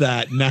 Stop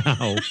that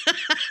now.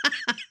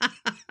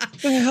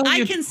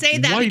 I can say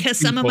that because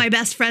some of my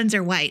best friends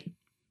are white.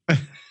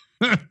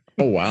 Oh,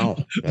 wow.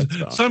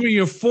 Some of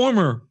your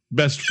former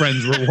best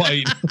friends were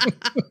white.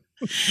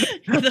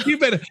 You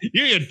better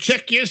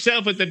check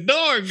yourself at the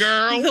door,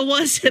 girl. The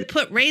ones that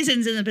put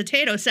raisins in the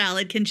potato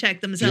salad can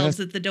check themselves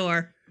at the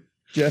door.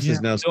 Jess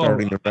is now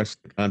starting the rest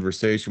of the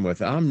conversation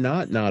with, I'm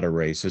not a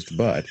racist,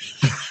 but...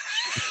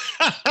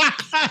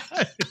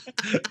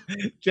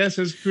 Jess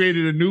has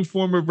created a new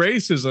form of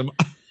racism.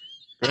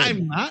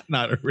 I'm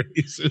not a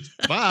racist,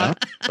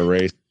 but a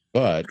racist,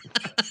 but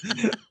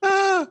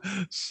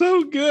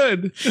so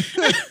good.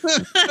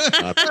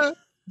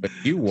 But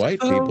you white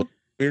people do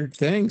weird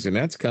things, and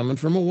that's coming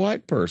from a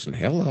white person.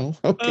 Hello,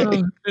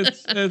 okay.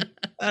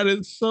 That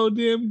is so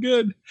damn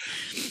good.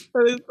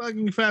 That is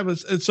fucking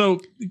fabulous. And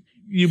so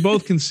you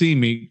both can see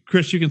me,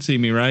 Chris. You can see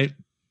me, right?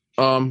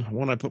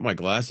 When I put my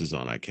glasses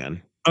on, I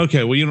can.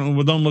 Okay,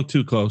 well, don't look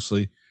too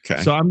closely.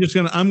 Okay. So I'm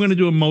gonna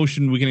do a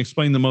motion. We can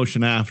explain the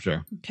motion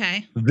after.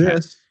 Okay.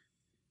 This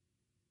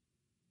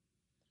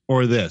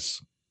or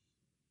this.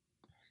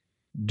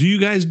 Do you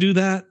guys do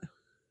that?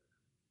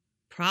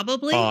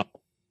 Probably.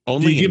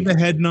 Only do you give the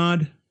head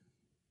nod?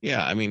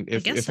 Yeah, I mean,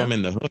 if so. I'm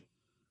in the hood.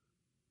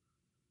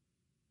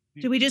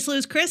 Did we just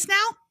lose Chris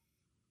now?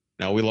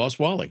 No, we lost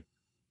Wally.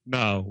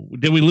 No.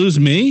 Did we lose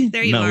me?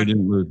 There you are. No, we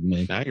didn't lose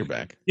me. Now you're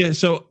back. Yeah,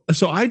 so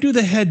I do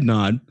the head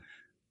nod.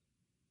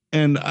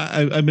 And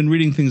I've been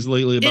reading things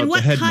lately about the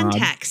head nod. In what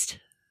context?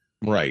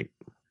 Right.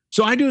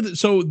 So I do.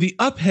 So the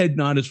up head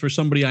nod is for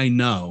somebody I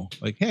know.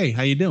 Like, hey,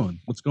 how you doing?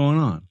 What's going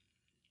on?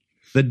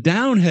 The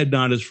down head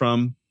nod is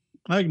from,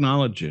 I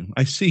acknowledge you.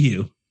 I see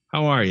you.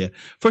 How are you?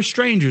 For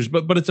strangers,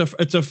 but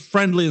it's a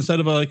friendly,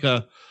 instead of like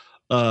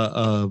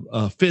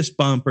a fist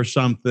bump or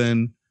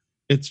something.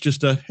 It's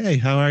just a, hey,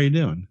 how are you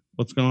doing?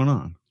 What's going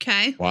on?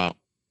 Okay. Wow.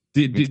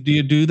 Do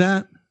you do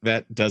that?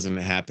 That doesn't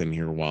happen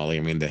here, Wally. I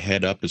mean, the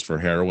head up is for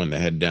heroin, the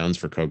head down's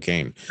for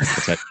cocaine.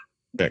 That's how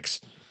fix.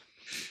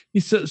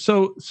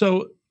 So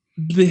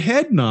the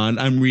head nod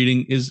I'm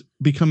reading is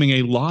becoming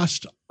a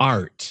lost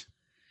art.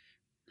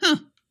 Huh.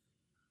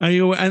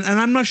 And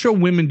I'm not sure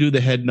women do the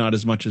head nod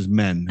as much as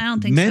men. I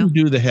don't think men so.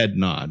 do the head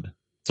nod.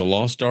 It's a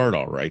lost art,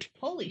 all right.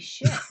 Holy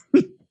shit.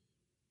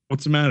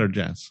 What's the matter,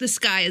 Jess? The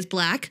sky is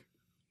black.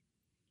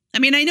 I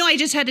mean, I know I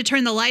just had to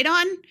turn the light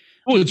on.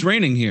 Oh, it's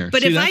raining here.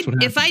 But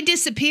if I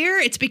disappear,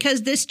 it's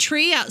because this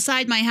tree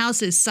outside my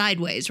house is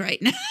sideways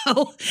right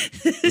now.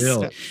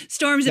 Really?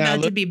 Storm's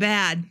about to be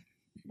bad.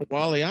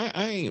 Wally,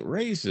 I ain't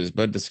racist,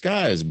 but the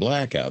sky is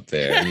black out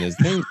there, and there's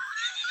things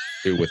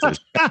to do with this.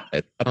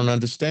 I don't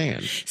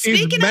understand.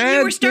 Speaking of,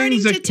 you were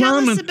starting to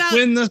tell us about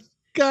when the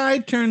sky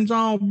turns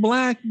all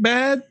black,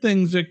 bad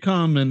things are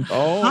coming.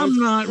 Oh, I'm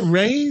not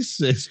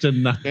racist or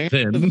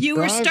nothing. You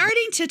were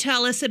starting to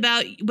tell us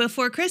about,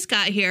 before Chris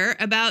got here,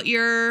 about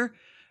your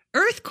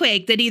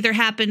earthquake that either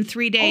happened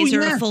 3 days or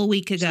a full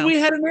week ago. So we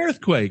had an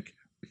earthquake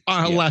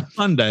last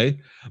Sunday.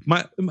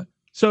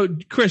 So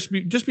Chris,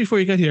 just before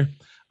you got here,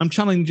 I'm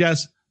telling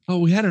Jess,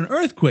 we had an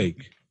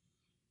earthquake.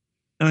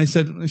 And I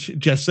said,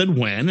 Jess said,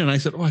 when? And I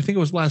said, I think it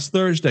was last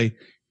Thursday.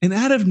 And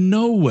out of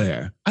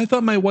nowhere, I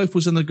thought my wife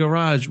was in the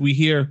garage. We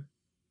hear,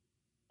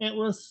 It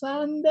was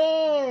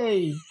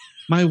Sunday.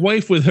 My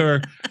wife with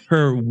her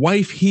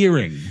wife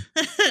hearing.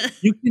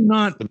 You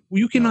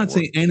cannot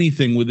say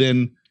anything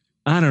within,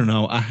 I don't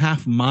know, a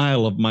half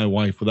mile of my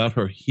wife without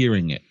her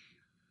hearing it.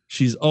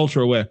 She's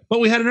ultra aware. But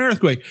we had an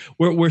earthquake.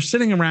 We're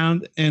sitting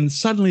around and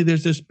suddenly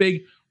there's this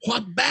big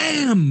what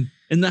bam,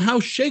 and the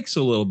house shakes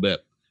a little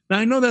bit. Now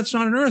I know that's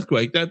not an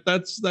earthquake.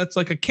 That's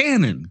like a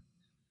cannon.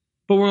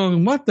 But we're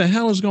going, what the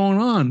hell is going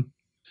on?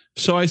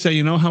 So I say,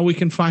 you know how we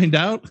can find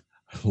out?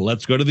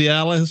 Let's go to the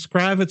Alice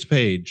Kravitz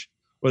page.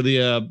 Or let's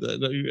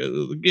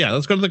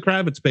go to the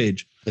Kravitz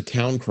page. The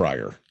town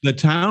crier. The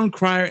town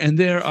crier, and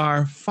there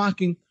are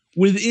fucking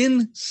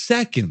within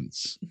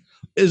seconds.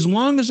 As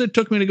long as it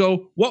took me to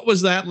go, what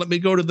was that? Let me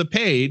go to the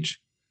page.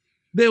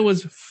 There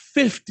was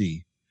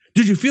 50.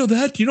 Did you feel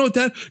that? Do you know what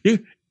that?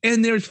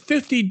 And there's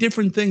 50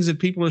 different things that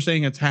people are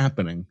saying it's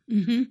happening.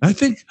 Mm-hmm.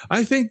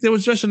 I think there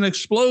was just an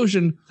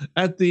explosion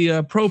at the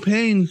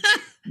propane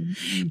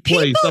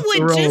place. People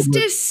would just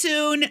as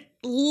soon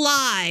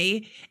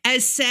lie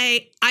as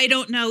say, I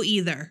don't know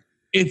either.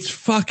 It's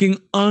fucking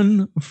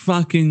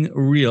unfucking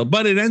real.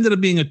 But it ended up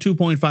being a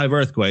 2.5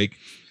 earthquake,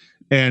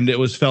 and it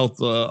was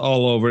felt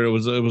all over. It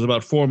was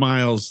about 4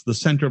 miles. The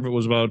center of it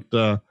was about,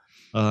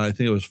 I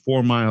think it was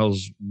 4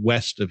 miles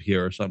west of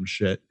here or some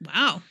shit.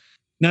 Wow.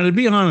 Now, to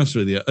be honest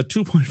with you, a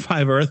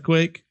 2.5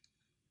 earthquake,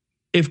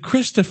 if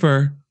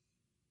Christopher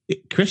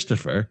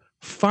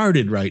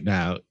farted right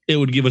now, it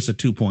would give us a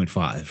 2.5.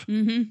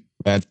 Mm-hmm.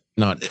 That's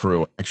not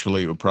true.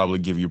 Actually, it would probably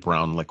give you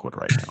brown liquid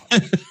right now.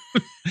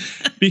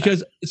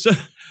 Because so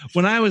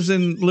when I was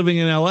living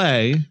in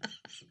LA,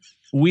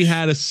 we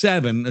had a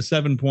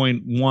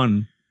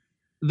 7.1.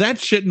 That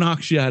shit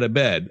knocks you out of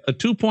bed. A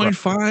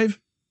 2.5,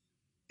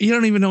 you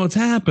don't even know what's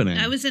happening.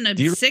 I was in a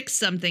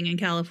 6-something in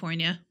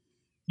California.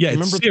 Yeah,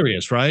 it's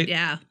serious, right?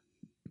 Yeah.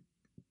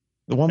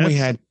 The one we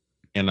had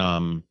in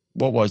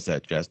what was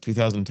that, Jess?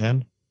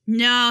 2010?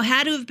 No,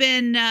 had to have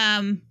been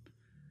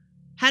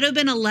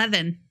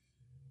 11.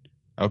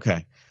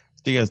 Okay.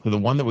 So yeah, so the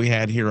one that we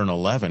had here in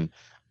 11,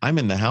 I'm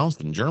in the house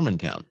in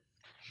Germantown,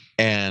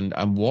 and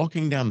I'm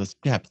walking down the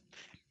steps,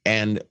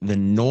 and the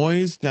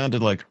noise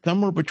sounded like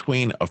somewhere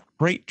between a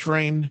freight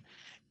train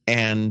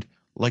and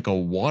like a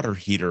water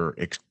heater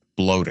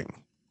exploding.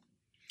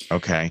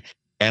 Okay.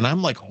 And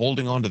I'm like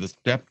holding onto the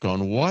step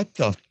going, what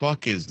the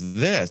fuck is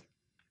this?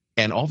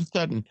 And all of a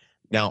sudden,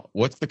 now,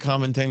 what's the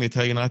common thing they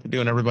tell you not to do?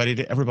 And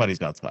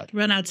everybody's outside.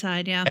 Run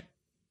outside, yeah.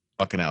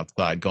 Fucking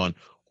outside going,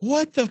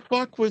 what the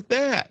fuck was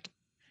that?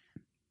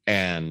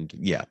 And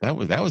yeah, that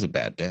was a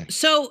bad day.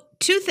 So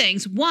 2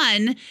 things.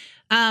 One,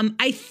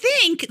 I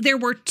think there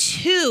were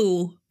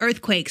 2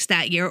 earthquakes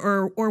that year,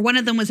 or one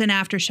of them was an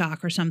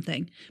aftershock or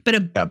something, but a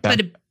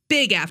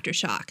big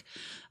aftershock.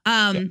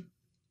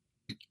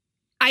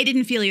 I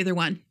didn't feel either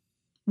one.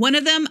 One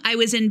of them, I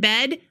was in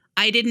bed.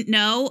 I didn't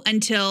know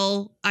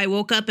until I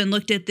woke up and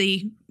looked at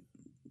the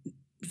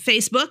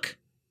Facebook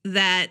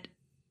that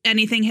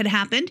anything had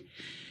happened.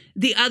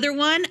 The other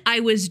one,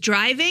 I was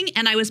driving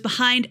and I was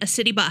behind a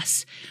city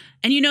bus.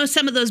 And you know,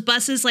 some of those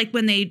buses, like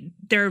when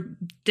they're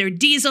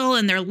diesel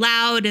and they're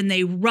loud and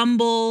they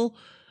rumble.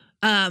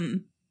 I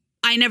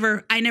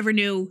never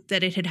knew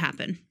that it had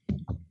happened.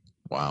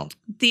 Wow.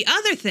 The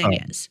other thing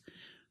is,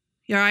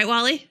 you all right,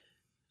 Wally?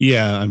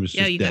 Yeah, I was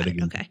you dead got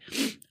again. it.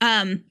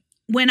 Okay.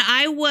 When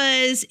I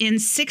was in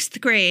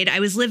 6th grade, I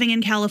was living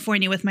in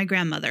California with my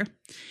grandmother.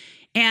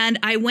 And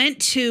I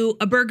went to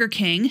a Burger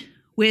King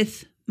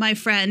with my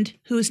friend,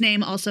 whose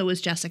name also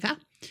was Jessica.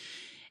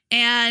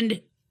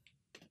 And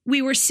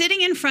we were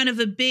sitting in front of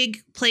a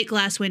big plate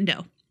glass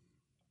window.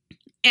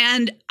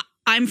 And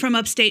I'm from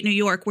upstate New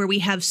York, where we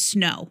have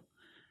snow.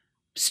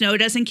 Snow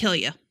doesn't kill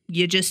you.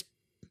 You just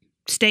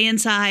stay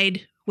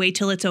inside, wait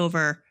till it's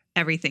over.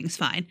 Everything's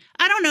fine.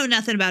 I don't know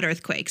nothing about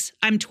earthquakes.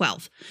 I'm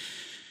 12.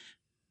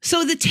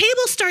 So the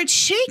table starts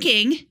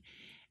shaking,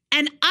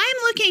 and I'm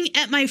looking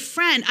at my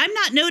friend. I'm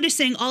not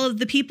noticing all of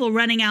the people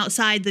running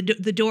outside the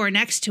door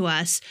next to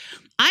us.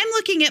 I'm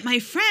looking at my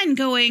friend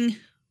going,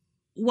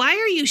 why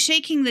are you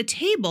shaking the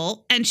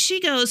table? And she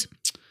goes,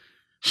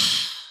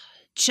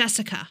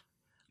 Jessica,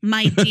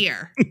 my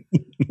dear,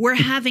 we're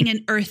having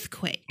an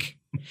earthquake.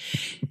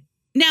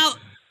 Now,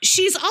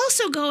 she's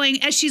also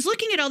going, as she's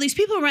looking at all these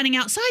people running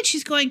outside,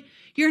 she's going,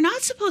 you're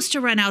not supposed to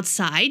run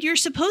outside. You're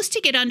supposed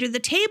to get under the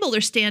table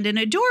or stand in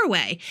a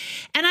doorway.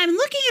 And I'm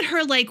looking at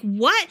her like,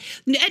 what?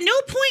 At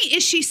no point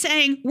is she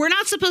saying, we're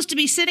not supposed to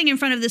be sitting in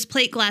front of this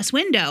plate glass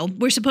window.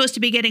 We're supposed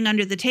to be getting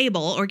under the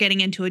table or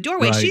getting into a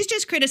doorway. Right. She's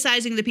just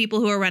criticizing the people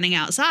who are running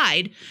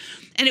outside.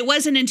 And it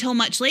wasn't until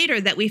much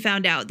later that we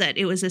found out that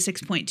it was a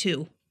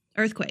 6.2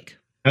 earthquake.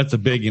 That's a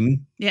big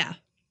one. Yeah.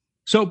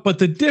 So, but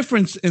the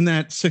difference in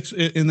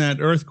that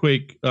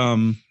earthquake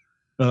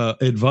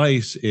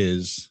advice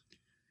is,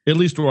 at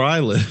least where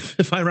I live,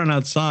 if I run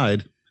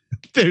outside,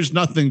 there's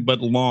nothing but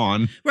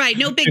lawn. Right.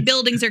 No big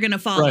buildings are going to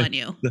fall on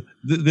you.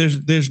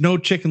 There's no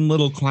chicken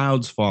little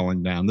clouds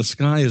falling down. The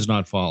sky is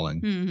not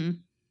falling. Mm-hmm.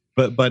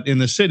 But in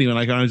the city, when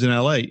I was in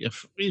LA,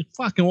 if you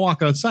fucking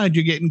walk outside,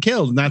 you're getting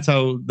killed. And that's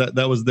how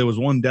there was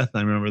one death I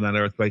remember in that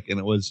earthquake, and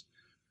it was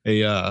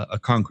a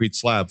concrete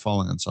slab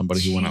falling on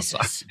somebody who went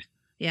outside.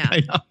 Yeah.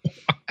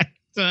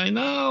 I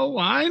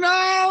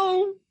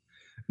know.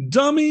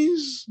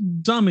 Dummies.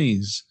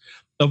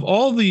 Of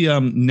all the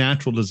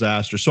natural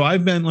disasters. So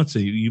I've been, let's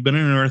see, you've been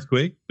in an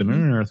earthquake, been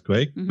in a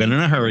hurricane, been in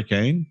a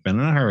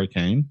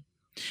hurricane.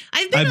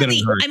 I've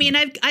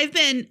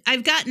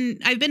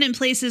been in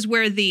places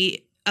where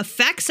the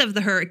effects of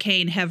the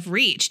hurricane have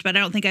reached, but I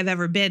don't think I've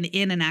ever been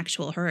in an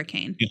actual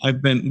hurricane. Yeah,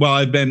 I've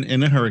been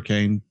in a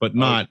hurricane, but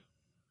not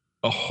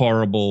a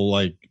horrible,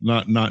 like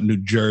not New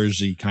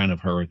Jersey kind of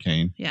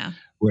hurricane. Yeah.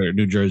 Where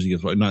New Jersey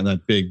is not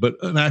that big, but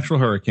an actual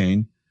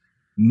hurricane.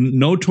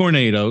 No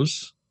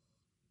tornadoes.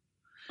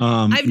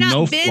 I've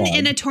not been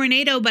in a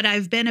tornado, but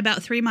I've been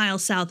about 3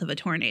 miles south of a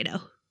tornado.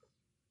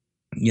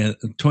 Yeah,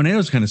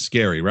 tornadoes kind of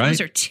scary, right?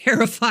 Those are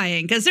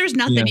terrifying because there's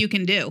nothing you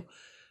can do.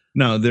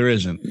 No, there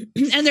isn't.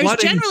 And there's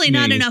generally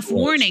not enough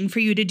warning for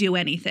you to do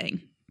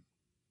anything.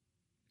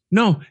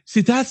 No,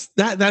 see, that's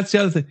the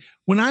other thing.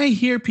 When I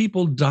hear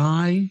people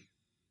die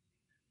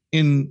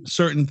in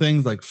certain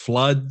things like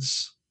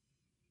floods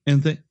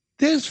and things,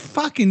 there's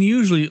fucking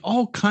usually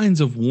all kinds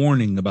of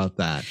warning about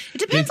that. It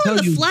depends on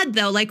the flood,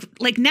 though.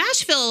 Like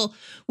Nashville,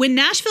 when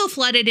Nashville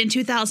flooded in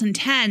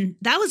 2010,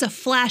 that was a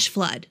flash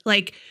flood.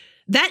 Like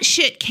that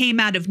shit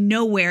came out of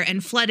nowhere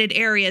and flooded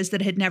areas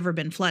that had never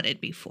been flooded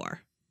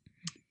before.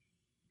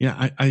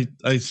 Yeah, I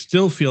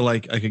still feel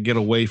like I could get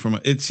away from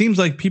it. It seems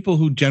like people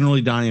who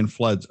generally die in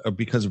floods are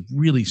because of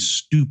really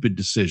stupid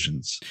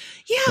decisions.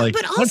 Yeah, like,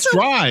 but also let's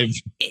drive.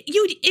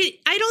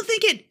 I don't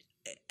think it.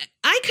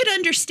 I could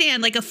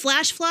understand like a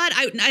flash flood.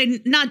 I'm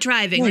not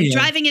driving,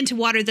 driving into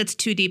water that's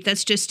too deep.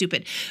 That's just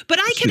stupid. But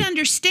I can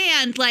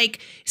understand like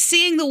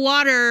seeing the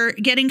water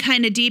getting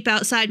kind of deep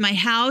outside my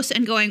house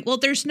and going, well,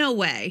 there's no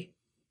way.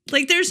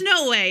 Like, there's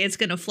no way it's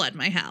going to flood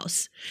my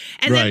house.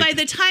 And then by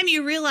the time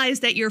you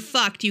realize that you're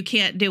fucked, you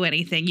can't do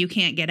anything. You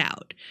can't get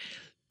out.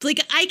 Like,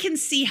 I can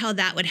see how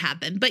that would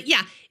happen. But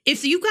yeah,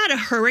 if you got a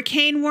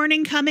hurricane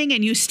warning coming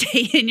and you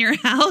stay in your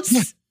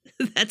house,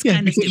 that's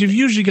kind of stupid. You've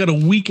usually got a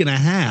week and a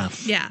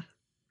half. Yeah.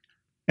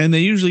 And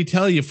they usually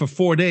tell you for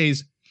 4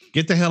 days,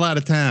 get the hell out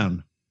of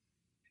town.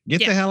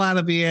 Get the hell out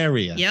of the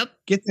area. Yep.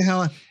 Get the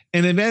hell out.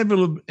 And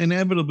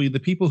inevitably, the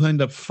people who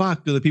end up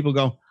fucked are the people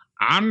go,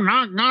 I'm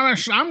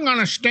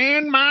gonna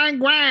stand my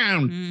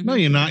ground. Mm-hmm. No,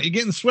 you're not. You're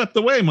getting swept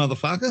away,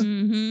 motherfucker.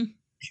 Mm-hmm.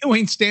 You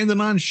ain't standing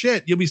on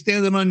shit. You'll be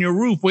standing on your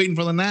roof waiting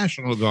for the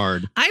National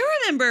Guard. I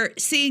remember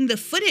seeing the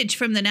footage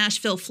from the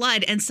Nashville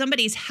flood and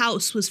somebody's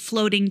house was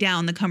floating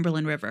down the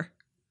Cumberland River.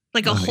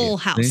 Like a whole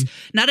house. See?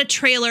 Not a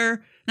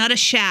trailer, not a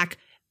shack.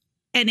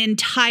 An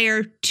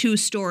entire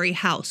 2-story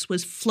house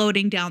was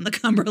floating down the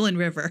Cumberland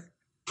River.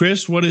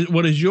 Chris, what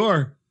is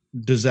your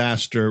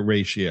disaster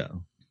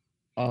ratio?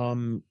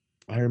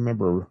 I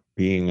remember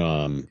being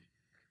when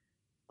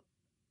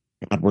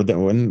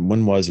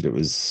was it? It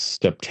was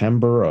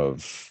September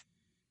of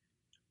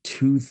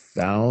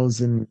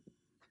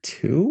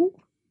 2002,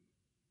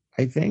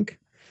 I think,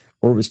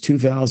 or it was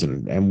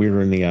 2000, and we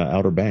were in the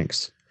Outer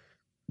Banks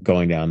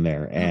going down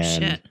there,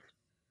 and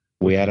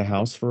we had a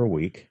house for a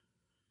week,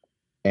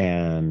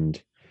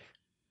 and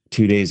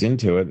 2 days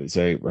into it, it's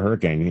a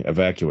hurricane,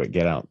 evacuate,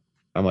 get out.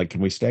 I'm like,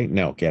 can we stay?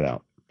 No, get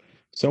out.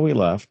 So we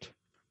left.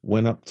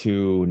 Went up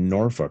to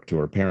Norfolk to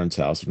her parents'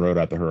 house and rode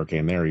out the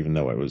hurricane there, even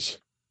though it was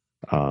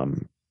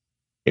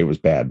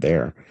bad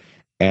there.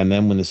 And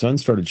then when the sun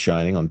started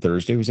shining on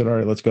Thursday, we said, all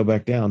right, let's go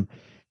back down.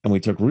 And we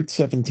took Route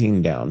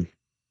 17 down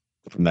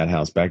from that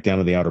house back down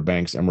to the Outer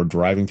Banks, and we're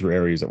driving through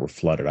areas that were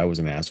flooded. I was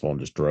an asshole and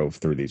just drove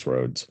through these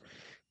roads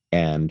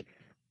and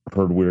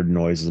heard weird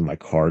noises in my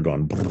car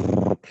going,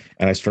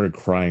 and I started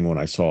crying when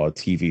I saw a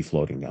TV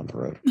floating down the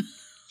road.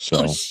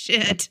 So, oh,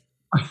 shit.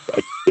 I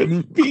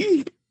shouldn't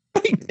be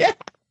right now.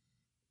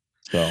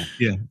 So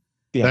yeah,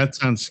 that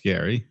sounds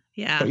scary.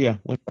 Yeah, but yeah,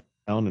 went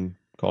down and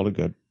called it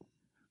good.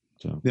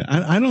 So yeah,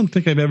 I don't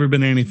think I've ever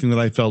been anything that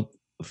I felt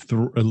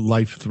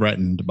life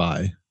threatened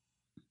by.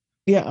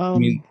 Yeah, I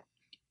mean,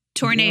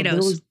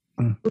 tornadoes.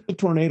 There was a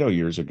tornado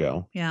years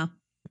ago. Yeah,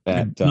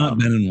 I've not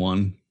been in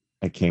one.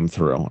 I came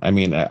through. I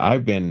mean,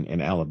 I've been in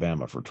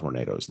Alabama for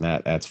tornadoes,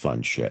 and that's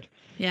fun shit.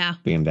 Yeah,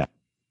 being down.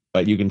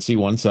 But you can see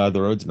one side of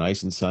the road's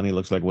nice and sunny,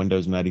 looks like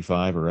Windows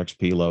 95 or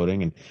XP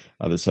loading, and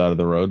other side of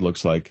the road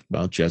looks like,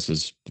 well,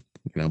 Jess's,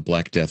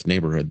 Black Death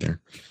neighborhood there.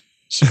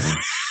 So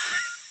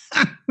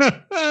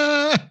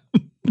I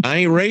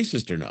ain't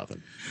racist or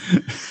nothing.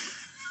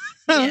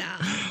 Yeah.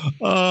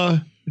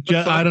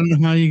 Jess, I don't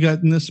know how you got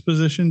in this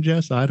position,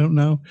 Jess. I don't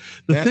know.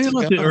 The thing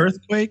about the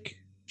earthquake.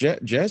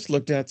 Jess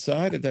looked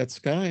outside at that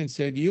sky and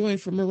said, "You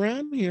ain't from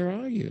around here,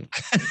 are you?"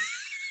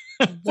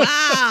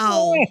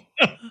 Wow.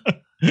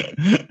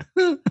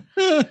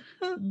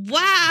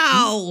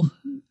 Wow.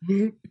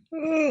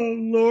 Oh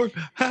Lord.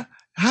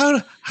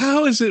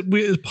 How is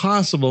it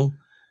possible?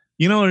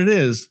 You know what it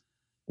is?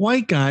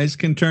 White guys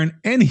can turn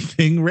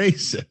anything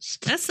racist.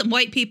 That's some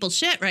white people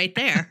shit right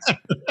there.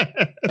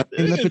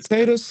 And the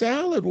potato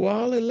salad,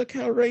 Wally. Look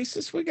how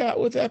racist we got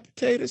with that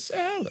potato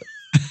salad.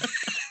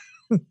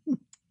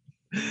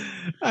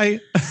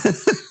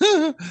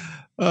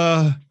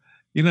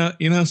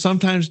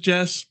 Sometimes,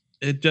 Jess,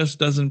 it just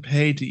doesn't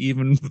pay to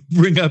even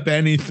bring up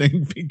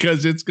anything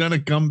because it's going to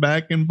come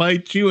back and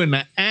bite you in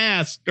the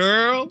ass,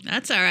 girl.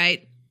 That's all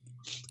right.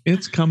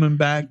 It's coming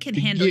back. I can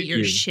handle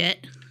your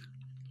shit.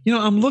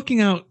 I'm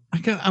looking out.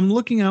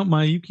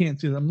 You can't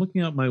see it. I'm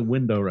looking out my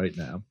window right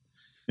now.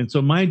 And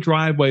so my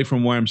driveway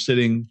from where I'm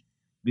sitting,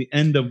 the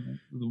end of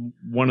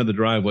one of the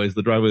driveways,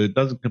 the driveway that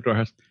doesn't come to our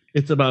house,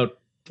 it's about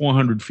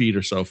 400 feet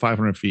or so,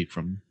 500 feet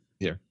from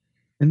here.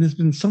 And there's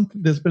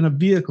been a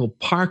vehicle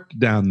parked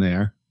down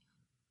there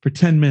for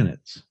 10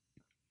 minutes,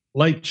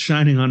 light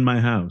shining on my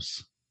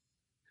house.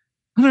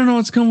 I don't know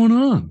what's going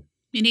on.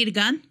 You need a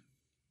gun?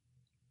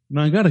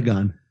 No, I got a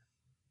gun.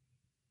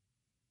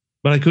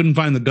 But I couldn't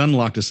find the gun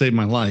lock to save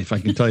my life. I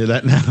can tell you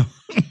that now.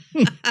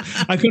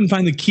 I couldn't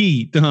find the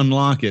key to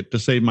unlock it to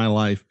save my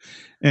life.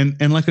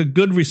 And like a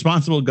good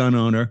responsible gun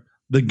owner,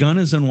 the gun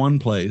is in one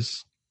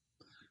place.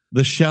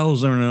 The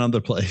shells are in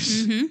another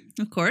place.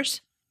 Mm-hmm, of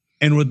course.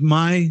 And with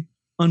my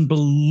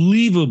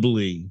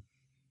unbelievably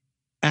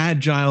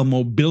agile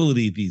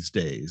mobility these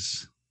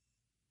days,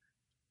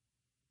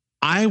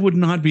 I would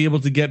not be able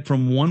to get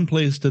from one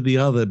place to the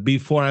other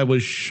before I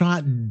was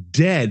shot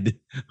dead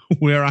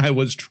where I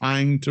was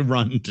trying to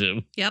run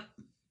to. Yep.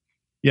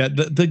 Yeah,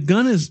 the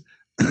gun is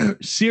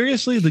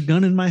seriously, the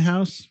gun in my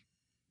house.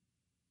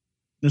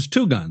 There's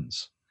 2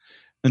 guns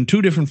and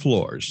 2 different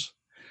floors.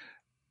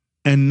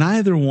 And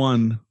neither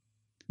one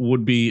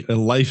would be a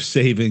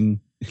life-saving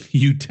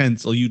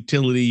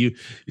utility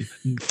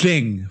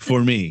thing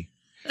for me.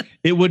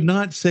 It would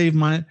not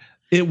save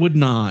it would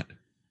not.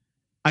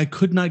 I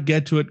could not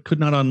get to it, could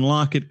not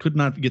unlock it, could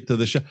not get to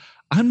the shell.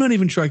 I'm not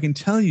even sure I can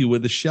tell you where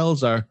the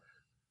shells are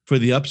for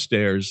the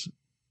upstairs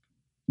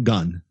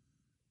gun.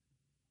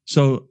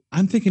 So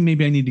I'm thinking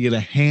maybe I need to get a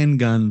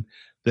handgun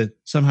that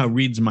somehow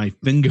reads my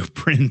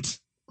fingerprint.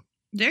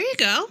 There you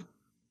go.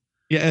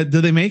 Yeah. Do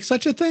they make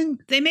such a thing?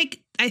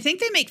 I think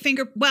they make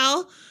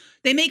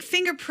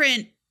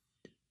fingerprint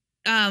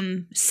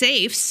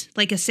safes,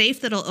 like a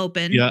safe that'll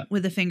open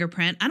with a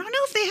fingerprint. I don't know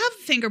if they have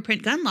a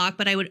fingerprint gun lock,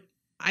 but I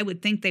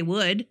would think they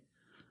would.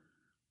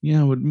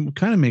 Yeah, it would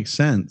kind of make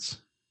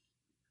sense.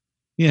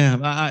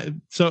 Yeah,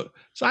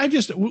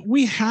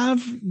 we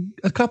have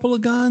a couple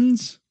of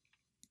guns.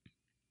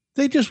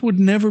 They just would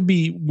never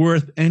be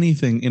worth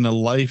anything in a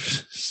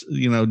life,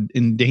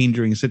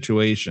 endangering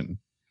situation.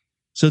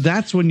 So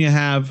that's when you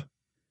have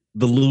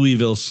the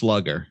Louisville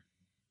Slugger.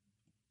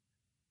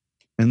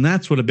 And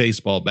that's what a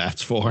baseball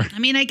bat's for. I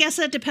mean, I guess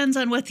that depends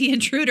on what the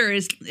intruder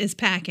is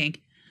packing.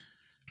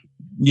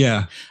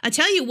 Yeah. I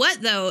tell you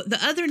what, though,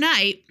 the other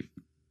night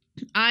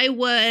I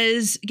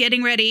was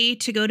getting ready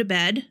to go to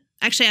bed.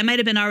 Actually, I might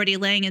have been already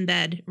laying in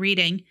bed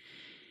reading,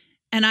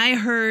 and I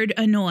heard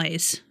a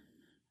noise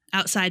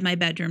outside my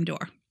bedroom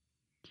door.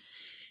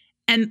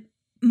 And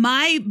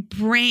my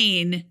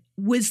brain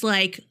was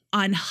like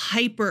on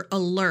hyper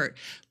alert.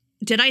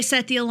 Did I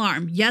set the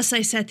alarm? Yes,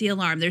 I set the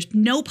alarm. There's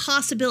no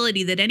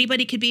possibility that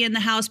anybody could be in the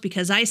house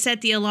because I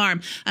set the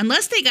alarm,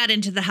 unless they got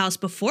into the house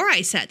before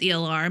I set the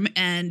alarm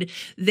and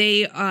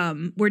they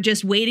were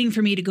just waiting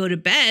for me to go to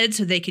bed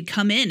so they could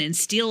come in and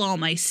steal all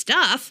my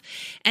stuff.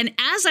 And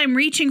as I'm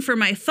reaching for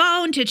my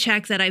phone to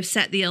check that I've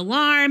set the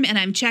alarm, and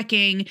I'm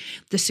checking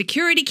the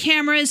security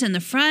cameras in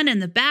the front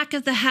and the back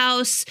of the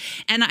house,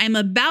 and I'm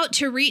about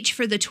to reach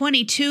for the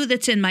 22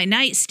 that's in my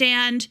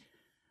nightstand,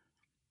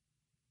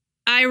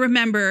 I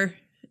remember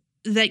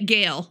that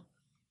Gail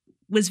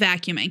was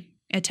vacuuming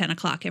at 10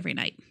 o'clock every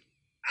night.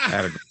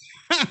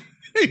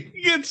 You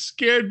get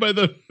scared by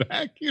the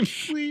vacuum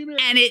cleaner.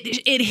 And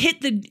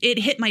it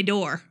hit my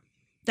door.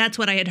 That's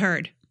what I had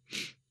heard.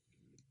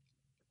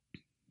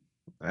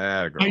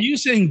 Are you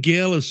saying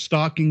Gail is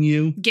stalking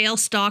you? Gail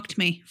stalked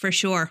me, for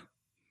sure.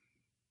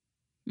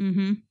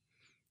 Mm-hmm.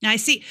 I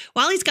see.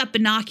 Wally's got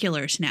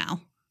binoculars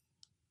now.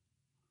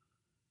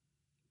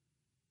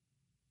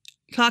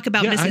 Talk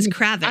about Mrs.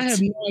 Kravitz. I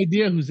have no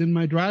idea who's in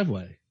my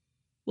driveway.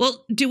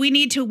 Well, do we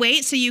need to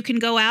wait so you can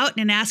go out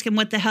and ask him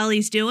what the hell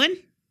he's doing?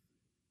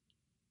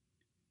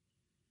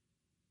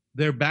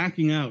 They're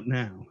backing out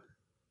now.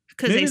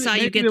 Because they saw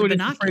you get the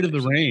binoculars. Afraid of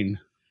the rain.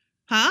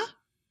 Huh?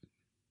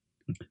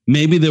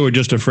 Maybe they were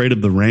just afraid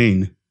of the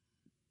rain.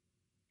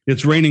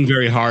 It's raining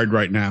very hard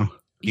right now.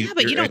 Yeah,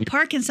 but you don't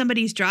park in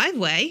somebody's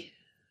driveway.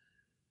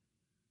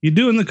 You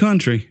do in the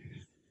country.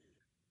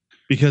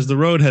 Because the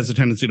road has a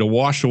tendency to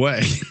wash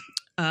away.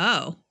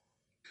 Oh.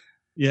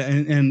 Yeah,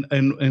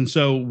 and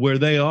so where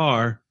they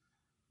are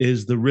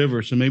is the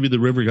river. So maybe the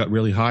river got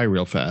really high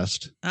real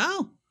fast.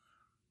 Oh.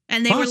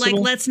 And they were like,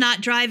 let's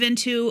not drive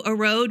into a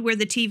road where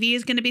the TV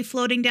is going to be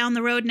floating down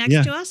the road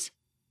next to us?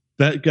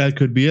 That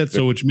could be it.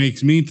 So which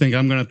makes me think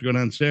I'm going to have to go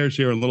downstairs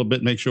here a little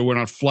bit, make sure we're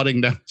not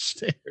flooding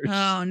downstairs.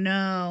 Oh,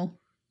 no.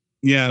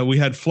 Yeah, we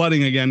had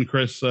flooding again,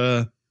 Chris,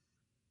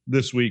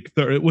 this week.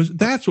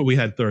 That's what we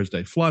had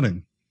Thursday,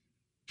 flooding.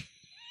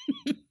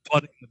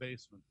 Flooding the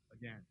basement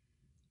again.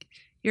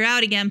 You're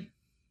out again.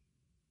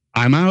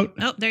 I'm out.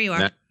 Oh, there you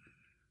are.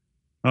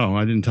 Oh,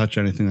 I didn't touch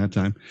anything that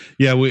time.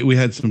 Yeah, we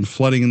had some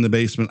flooding in the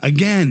basement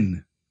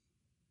again.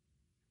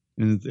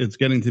 and it's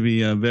getting to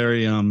be a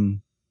very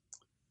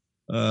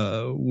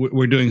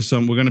we're going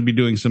to be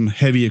doing some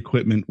heavy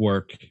equipment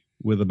work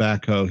with a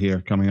backhoe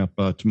here coming up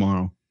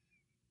tomorrow,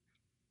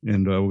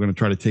 and we're going to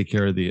try to take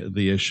care of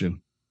the issue.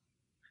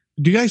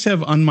 Do you guys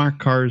have unmarked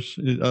cars?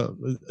 Do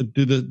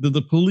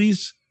the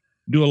police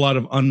do a lot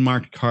of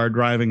unmarked car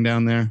driving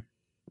down there?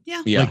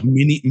 Yeah. Like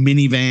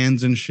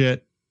minivans and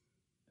shit.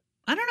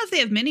 I don't know if they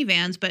have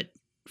minivans, but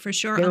for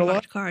sure There are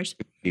unmarked cars.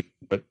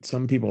 But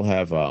some people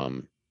have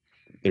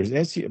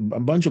there's a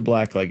bunch of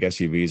black like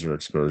SUVs or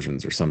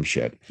excursions or some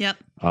shit. Yep.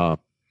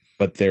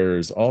 But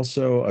there's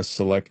also a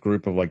select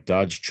group of like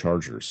Dodge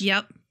Chargers.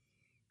 Yep.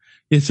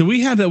 Yeah, so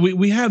we have that.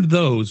 We have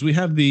those. We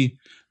have the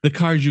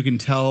cars you can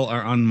tell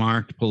are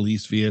unmarked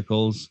police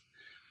vehicles.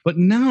 But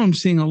now I'm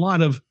seeing a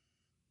lot of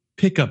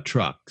pickup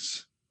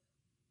trucks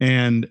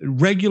and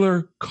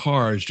regular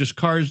cars, just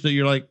cars that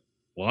you're like,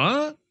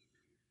 what?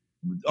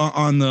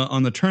 On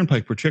the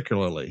turnpike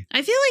particularly.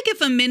 I feel like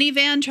if a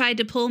minivan tried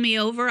to pull me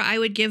over, I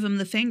would give him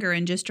the finger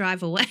and just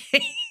drive away.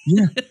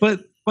 Yeah,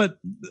 but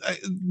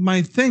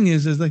my thing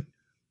is like,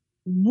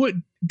 what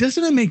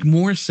doesn't it make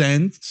more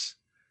sense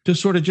to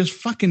sort of just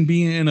fucking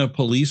be in a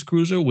police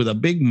cruiser with a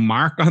big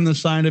mark on the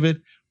side of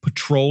it,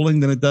 patrolling,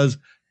 than it does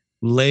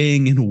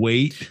laying in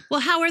wait? Well,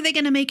 how are they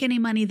going to make any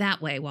money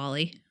that way,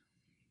 Wally?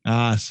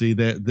 See,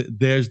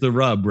 there's the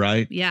rub,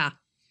 right? Yeah.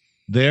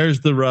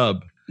 There's the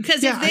rub.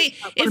 Because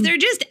if they're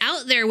just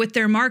out there with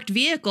their marked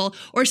vehicle,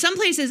 or some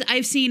places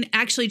I've seen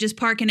actually just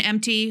park an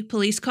empty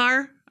police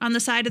car on the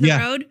side of the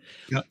road.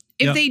 Yep.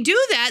 If they do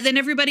that, then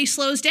everybody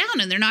slows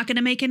down and they're not going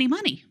to make any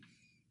money.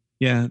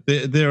 Yeah,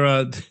 there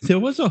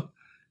was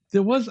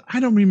I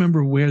don't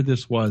remember where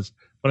this was,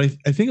 but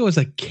I think it was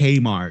a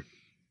Kmart.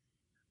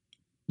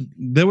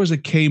 There was a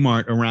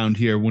Kmart around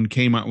here when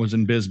Kmart was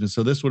in business,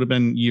 so this would have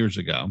been years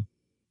ago.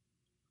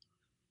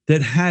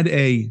 That had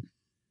a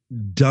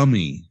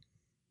dummy,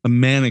 a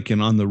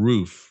mannequin on the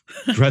roof,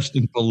 dressed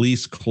in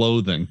police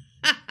clothing.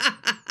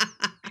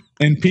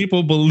 And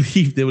people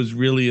believed there was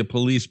really a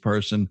police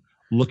person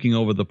looking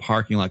over the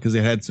parking lot because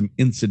they had some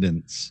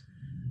incidents.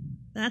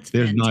 There's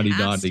fantastic. Naughty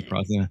Dottie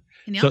crossing.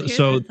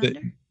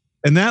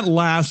 And that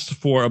lasts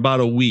for about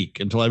a week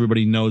until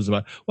everybody knows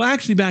about it. Well,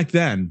 actually, back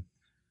then,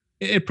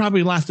 it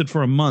probably lasted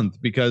for a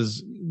month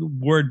because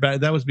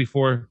that was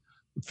before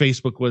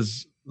Facebook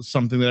was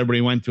something that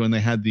everybody went to, and they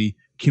had the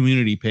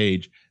community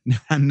page.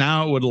 And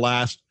now it would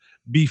last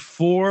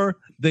before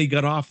they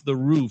got off the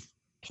roof.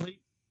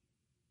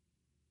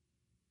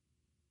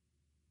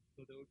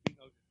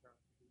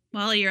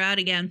 Wally, you're out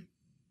again.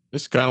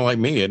 It's kind of like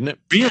me, isn't it?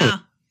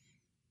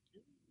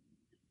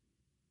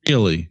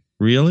 Really?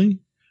 Really?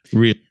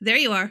 There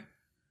you are.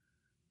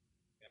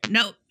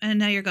 No, and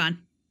now you're gone.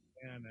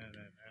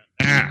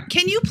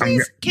 Can you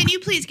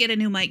please get a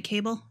new mic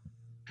cable?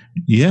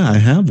 Yeah, I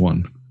have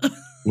one.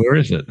 Where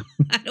is it?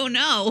 I don't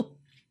know.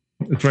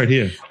 It's right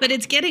here. But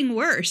it's getting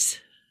worse.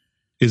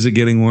 Is it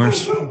getting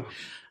worse?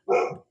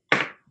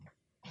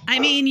 I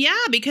mean,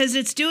 yeah, because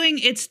it's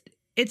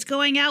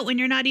going out when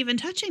you're not even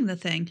touching the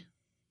thing.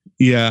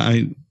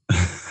 Yeah,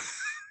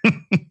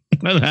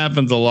 that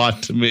happens a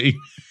lot to me.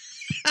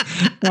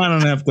 I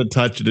don't have to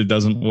touch it. It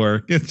doesn't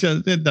work. It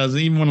doesn't.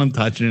 Even when I'm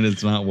touching it,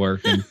 it's not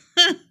working.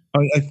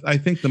 I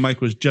think the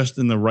mic was just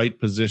in the right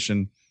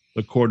position.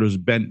 The cord was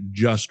bent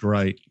just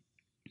right.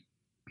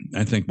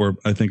 I think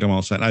I'm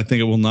all set. I think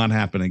it will not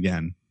happen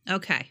again.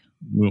 Okay.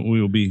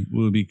 We'll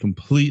be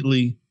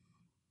completely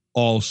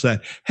all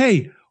set.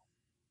 Hey,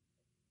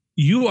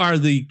 you are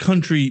the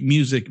country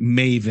music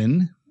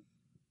maven.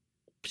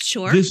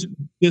 Sure.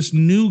 This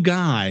new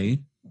guy,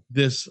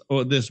 this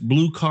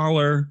blue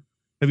collar.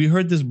 Have you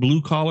heard this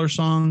blue collar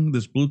song?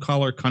 This blue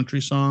collar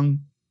country song?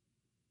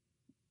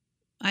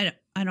 I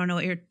don't know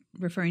what you're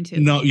referring to.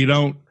 No, you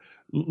don't.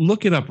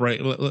 Look it up.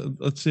 Right.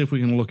 Let's see if we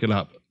can look it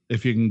up.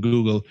 If you can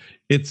Google,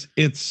 it's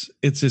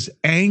this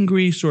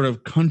angry sort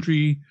of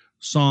country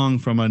song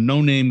from a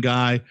no-name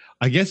guy.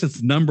 I guess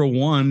it's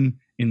 #1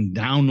 in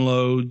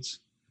downloads.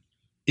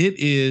 It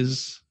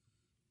is.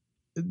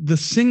 The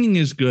singing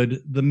is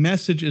good. The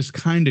message is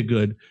kind of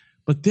good,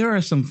 but there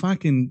are some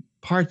fucking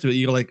parts of it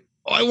you're like,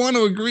 oh, I want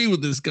to agree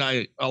with this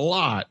guy a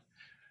lot.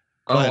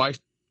 I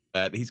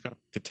that he's got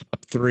the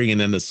top 3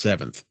 and then the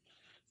 7th,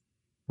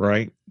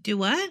 right? Do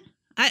what?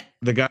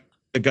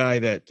 The guy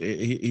that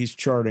he's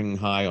charting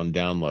high on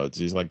downloads.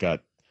 He's like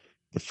got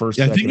the first.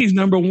 Yeah, I think he's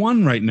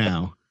 #1 right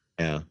now.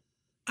 Yeah,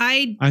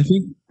 I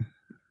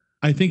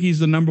think he's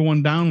the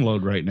 #1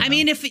 download right now. I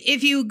mean,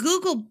 if you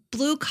Google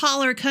blue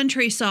collar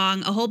country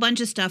song, a whole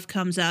bunch of stuff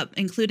comes up,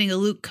 including a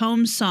Luke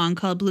Combs song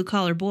called Blue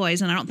Collar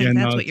Boys, and I don't think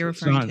that's what you're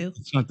referring to.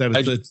 It's not that.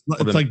 It's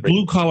like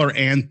blue collar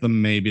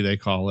anthem, maybe they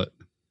call it.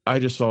 I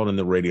just saw it in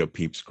the Radio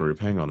Peeps group.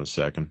 Hang on a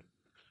second.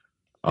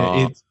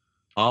 It's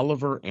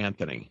Oliver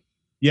Anthony.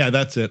 Yeah,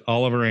 that's it.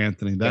 Oliver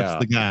Anthony. That's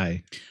the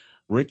guy.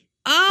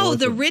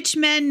 The Rich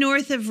Men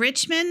North of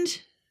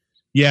Richmond?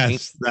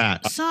 Yes,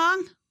 that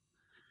song.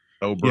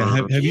 Yeah,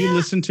 have you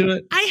listened to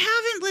it? I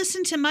haven't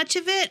listened to much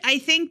of it. I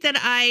think that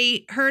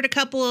I heard a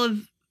couple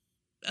of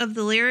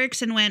the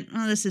lyrics and went,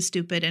 oh, this is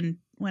stupid, and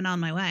went on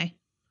my way.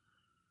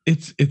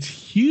 It's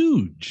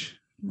huge.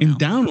 In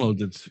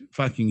downloads, it's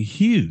fucking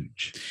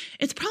huge.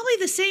 It's probably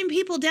the same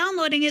people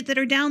downloading it that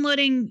are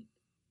downloading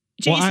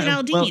Jason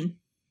Aldean.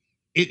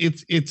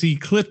 It's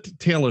eclipsed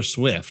Taylor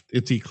Swift.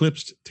 It's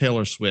eclipsed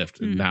Taylor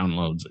Swift in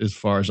downloads, as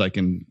far as I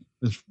can,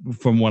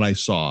 from what I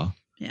saw.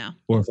 Yeah.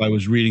 Or if I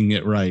was reading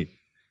it right.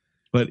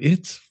 But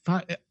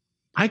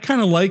I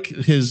kind of like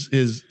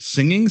his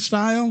singing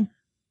style.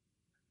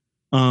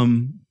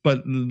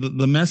 But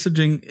the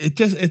messaging,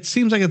 it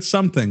seems like it's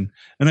something.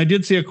 And I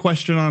did see a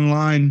question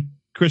online,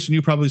 Chris, and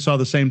you probably saw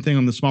the same thing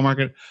on the small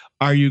market.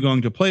 Are you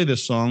going to play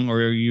this song, or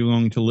are you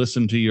going to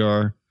listen to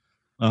your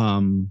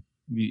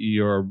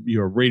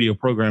radio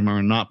programmer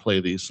and not play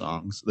this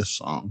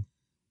song?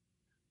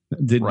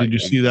 Did you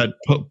see that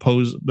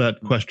that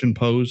question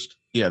posed?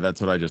 Yeah,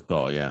 that's what I just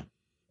saw. Yeah.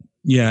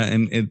 Yeah.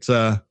 And it's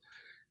I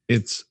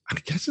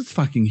guess it's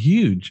fucking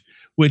huge,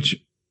 which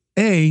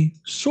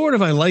sort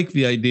of, I like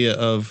the idea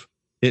of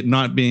it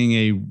not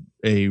being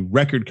a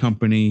record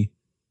company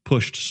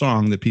pushed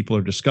song that people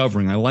are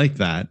discovering. I like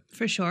that.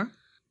 For sure.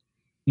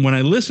 When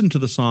I listened to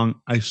the song,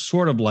 I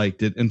sort of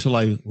liked it until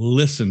I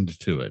listened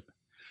to it.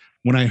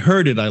 When I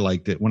heard it, I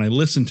liked it. When I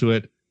listened to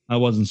it, I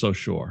wasn't so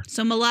sure.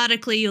 So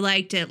melodically, you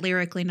liked it.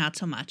 Lyrically, not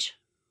so much.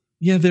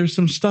 Yeah, there's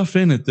some stuff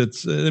in it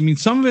that's. I mean,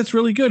 some of it's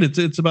really good.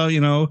 It's about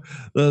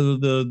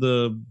the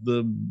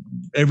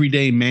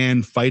everyday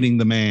man fighting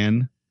the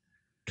man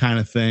kind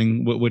of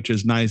thing, which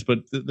is nice. But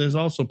there's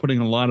also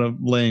laying a lot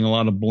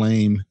of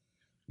blame,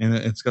 and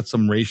it's got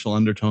some racial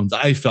undertones.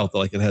 I felt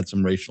like it had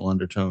some racial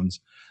undertones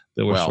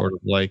that were sort of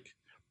like.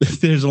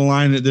 There's a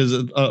line that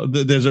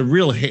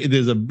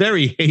there's a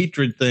very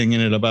hatred thing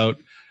in it about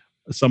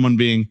someone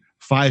being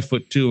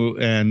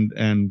 5'2"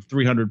 and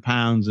 300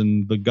 pounds,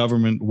 and the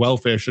government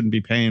welfare shouldn't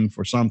be paying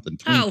for something.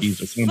 Twinkies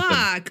or something.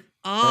 Fuck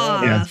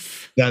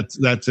off. Yeah,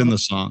 that's in the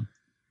song.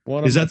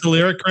 Is that the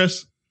lyric,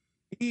 Chris?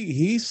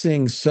 He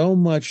sings so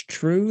much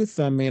truth.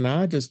 I mean,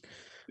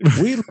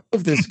 we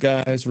love this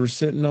guy as we're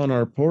sitting on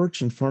our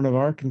porch in front of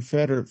our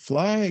Confederate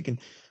flag and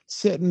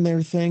sitting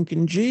there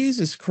thinking,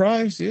 Jesus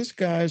Christ, this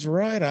guy's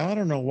right. I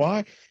don't know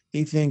why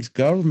he thinks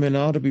government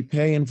ought to be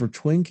paying for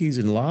Twinkies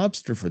and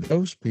lobster for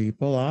those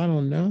people. I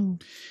don't know.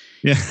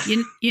 Yeah.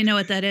 You know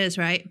what that is,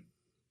 right?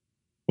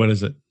 What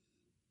is it?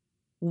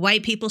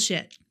 White people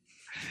shit.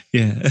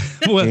 Yeah.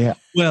 Well,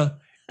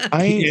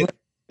 I ain't,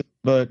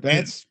 but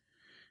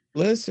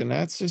listen,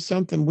 that's just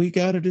something we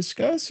got to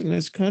discuss in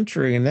this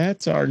country, and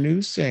that's our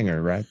new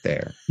singer right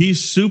there.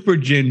 He's super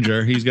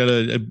ginger. He's got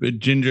a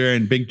ginger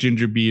and big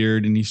ginger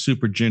beard, and he's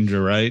super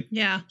ginger, right?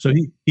 Yeah. So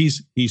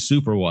he's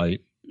super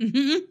white.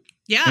 Mm-hmm.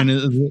 Yeah. And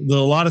there's a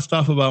lot of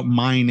stuff about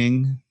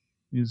mining.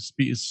 He's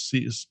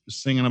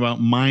singing about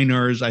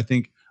miners. I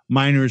think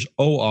miners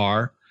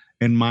OR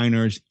and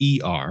miners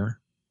ER.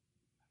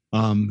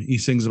 He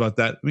sings about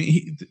that. I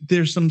mean,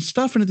 there's some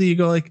stuff in it that you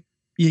go like,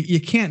 you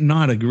can't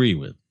not agree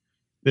with.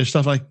 There's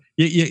stuff like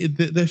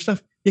there's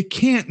stuff you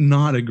can't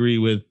not agree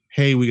with.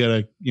 Hey, we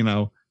gotta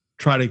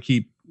try to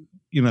keep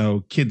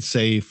kids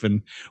safe,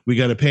 and we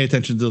gotta pay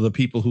attention to the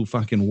people who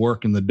fucking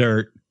work in the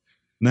dirt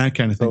and that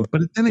kind of thing.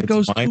 But then it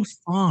goes too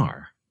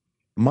far.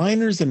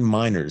 Miners and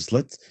miners.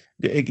 Let's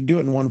do it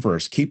in one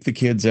verse. Keep the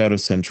kids out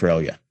of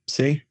Centralia.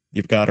 See,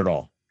 you've got it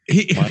all.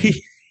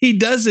 He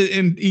does it,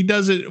 and he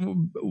does it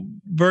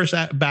verse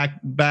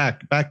back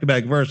to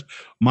back verse.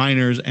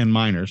 Miners and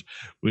miners,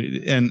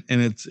 and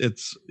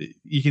it's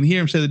you can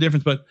hear him say the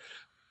difference, but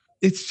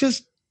it's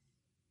just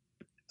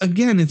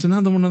again, it's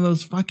another one of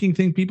those fucking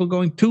thing. People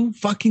going too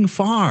fucking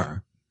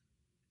far.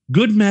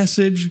 Good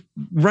message,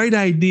 right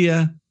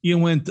idea. You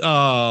went,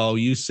 oh,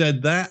 you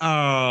said that.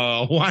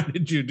 Oh, why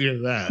did you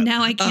do that?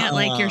 Now I can't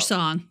like your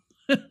song.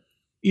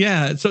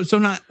 Yeah, so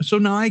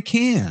now I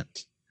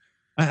can't.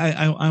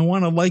 I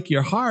want to like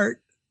your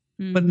heart,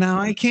 but now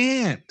I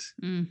can't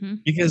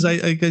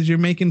because you're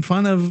making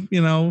fun of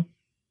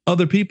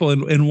other people.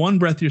 In one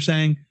breath you're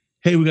saying,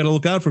 hey, we got to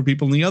look out for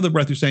people. In the other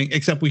breath you're saying,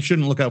 except we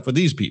shouldn't look out for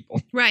these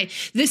people. Right.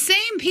 The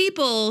same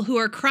people who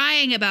are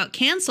crying about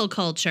cancel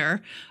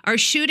culture are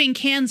shooting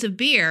cans of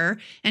beer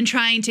and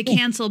trying to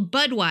cancel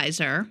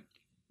Budweiser.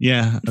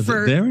 Yeah,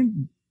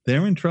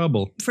 they're in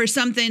trouble for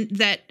something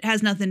that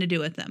has nothing to do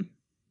with them.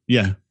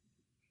 Yeah.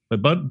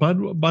 But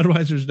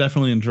Budweiser's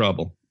definitely in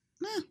trouble.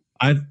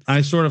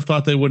 I sort of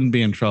thought they wouldn't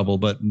be in trouble,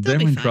 but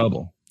they're in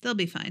trouble. They'll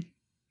be fine.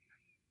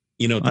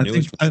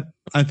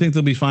 I think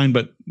they'll be fine,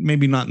 but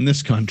maybe not in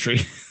this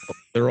country.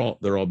 They're all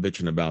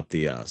bitching about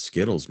the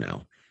Skittles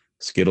now.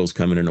 Skittles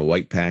coming in a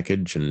white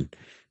package, and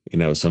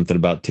something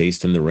about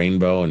tasting the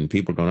rainbow, and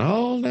people going,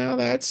 "Oh, now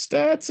that's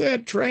that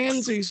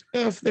transy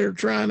stuff they're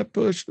trying to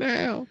push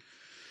now."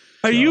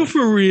 Are you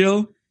for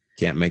real?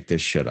 Can't make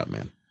this shit up,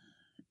 man.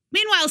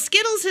 Meanwhile,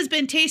 Skittles has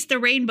been taste the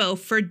rainbow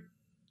for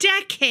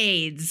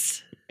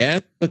decades.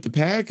 Yeah, but the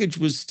package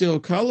was still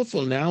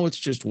colorful. Now it's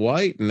just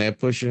white, and they're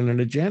pushing an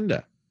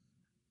agenda.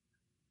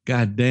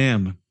 God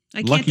damn.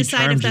 I can't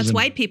decide if that's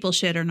white people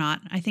shit or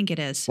not. I think it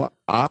is. Well,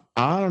 I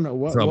don't know.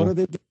 What are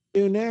they going to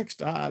do next?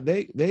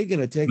 They going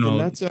to take the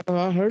nuts out of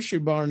our Hershey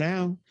bar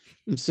now.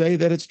 and say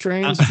that it's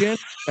transgender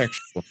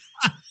sexual.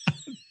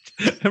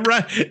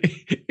 Right.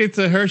 It's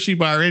a Hershey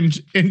bar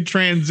in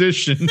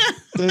transition.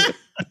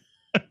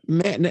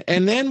 Man,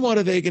 and then what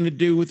are they going to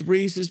do with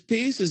Reese's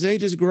Pieces? They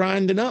just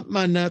grinding up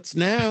my nuts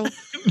now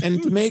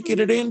and making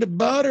it into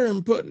butter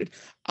and putting it.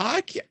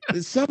 I can't.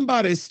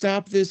 Somebody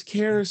stop this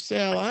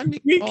carousel. I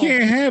need. We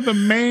can't have a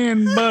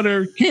man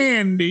butter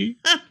candy.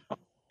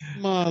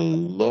 My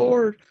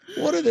Lord,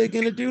 what are they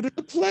going to do to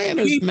the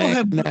planners?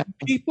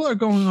 People are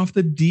going off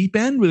the deep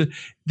end with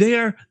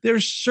it. They're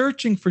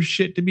searching for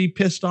shit to be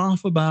pissed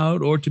off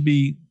about, or to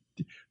be.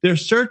 They're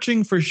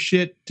searching for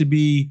shit to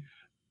be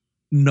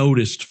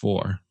noticed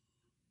for.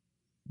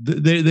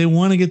 They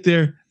want to get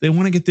their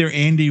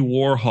Andy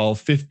Warhol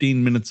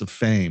 15 minutes of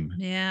fame.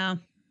 Yeah.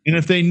 And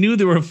if they knew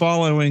they were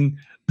following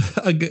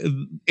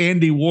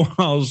Andy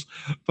Warhol's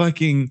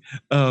fucking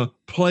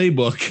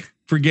playbook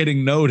for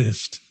getting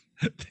noticed,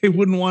 they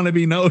wouldn't want to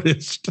be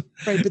noticed.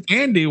 Right, but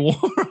Andy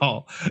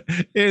Warhol,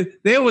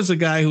 there was a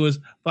guy who was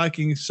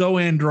fucking so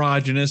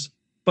androgynous,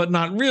 but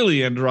not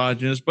really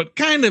androgynous, but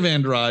kind of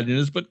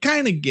androgynous, but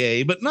kind of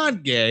gay, but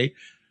not gay.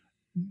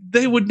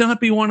 They would not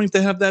be wanting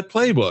to have that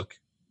playbook.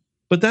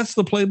 But that's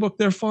the playbook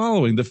they're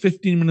following, the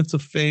 15 minutes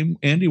of fame,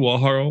 Andy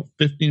Warhol,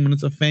 15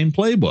 minutes of fame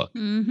playbook.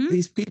 Mm-hmm.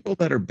 These people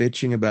that are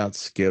bitching about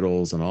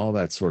Skittles and all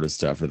that sort of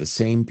stuff are the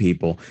same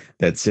people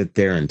that sit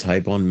there and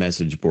type on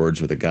message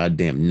boards with a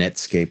goddamn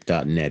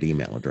netscape.net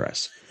email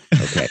address.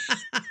 Okay.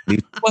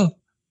 Well,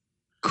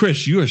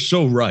 Chris, you are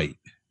so right.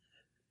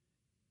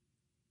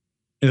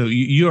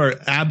 You are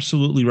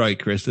absolutely right,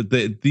 Chris,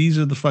 that these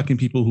are the fucking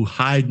people who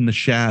hide in the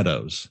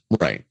shadows.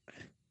 Right.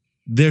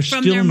 They're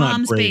From still their not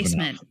mom's brave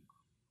basement. enough.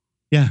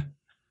 Yeah,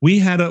 we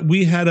had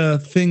a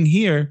thing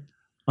here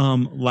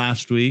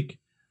last week.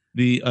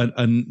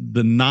 A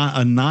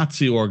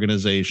Nazi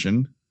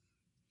organization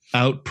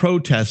out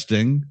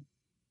protesting,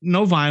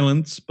 no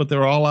violence, but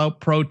they're all out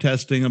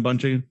protesting. A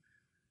bunch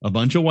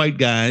of white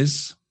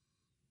guys,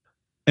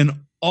 and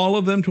all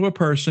of them to a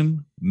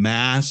person,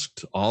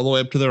 masked all the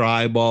way up to their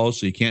eyeballs,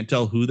 so you can't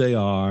tell who they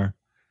are.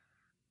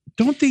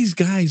 Don't these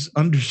guys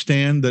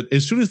understand that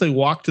as soon as they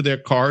walk to their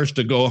cars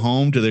to go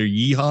home to their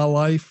yeehaw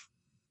life?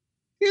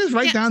 You just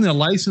write down their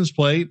license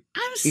plate.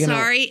 I'm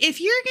sorry.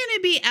 If you're going to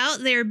be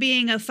out there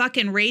being a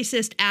fucking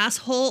racist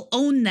asshole,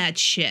 own that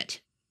shit.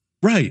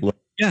 Right.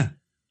 Yeah.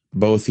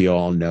 Both of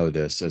y'all know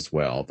this as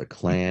well. The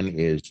Klan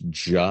is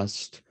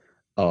just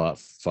a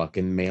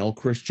fucking male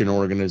Christian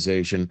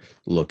organization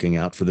looking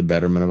out for the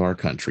betterment of our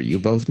country. You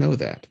both know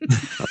that.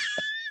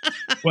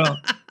 Well,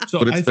 so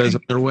but it says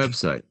on their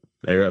website.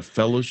 They're a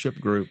fellowship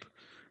group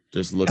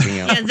just looking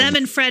out. Yeah, them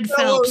and Fred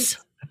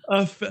Phelps.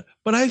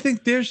 But I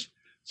think there's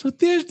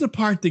the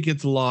part that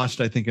gets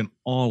lost, I think, in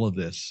all of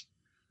this.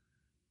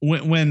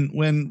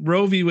 When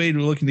Roe v. Wade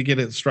were looking to get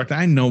it struck,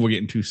 I know we're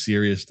getting too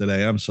serious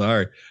today. I'm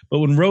sorry. But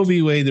when Roe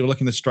v. Wade, they were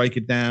looking to strike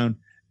it down,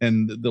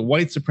 and the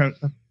white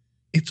supremacy,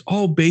 it's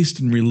all based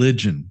in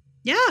religion.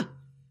 Yeah.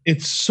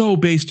 It's so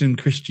based in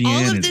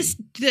Christianity. All of this,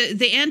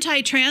 the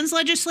anti-trans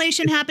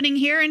legislation happening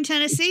here in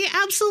Tennessee,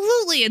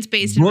 absolutely it's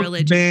based in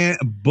religion.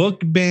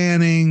 Book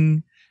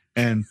banning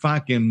and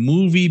fucking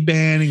movie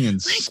banning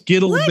and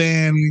Skittle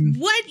banning.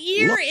 What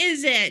year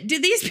is it?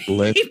 Do these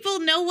people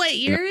know what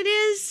year it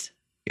is?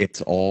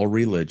 It's all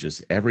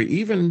religious.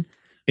 Even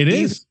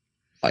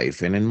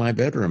life, and in my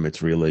bedroom,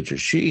 it's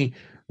religious. She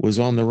was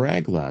on the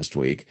rag last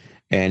week,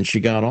 and she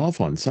got off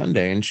on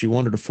Sunday, and she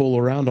wanted to fool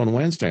around on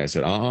Wednesday. I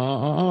said,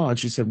 and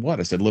she said, what?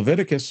 I said,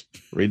 Leviticus.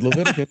 Read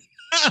Leviticus.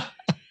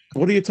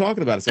 What are you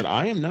talking about? I said,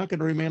 I am not going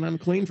to remain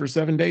unclean for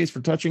 7 days for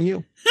touching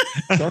you.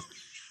 Sorry.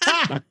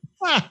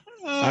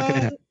 Not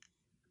gonna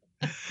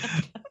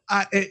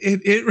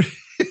happen.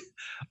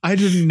 I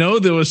didn't know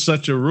there was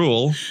such a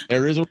rule.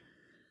 There is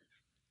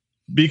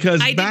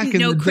because I back didn't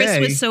in know the Chris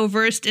day, was so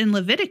versed in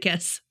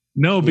Leviticus.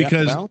 No,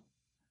 because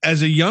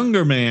as a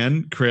younger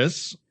man,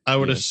 Chris, I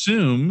would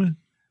assume,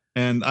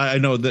 and I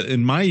know that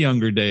in my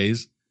younger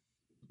days,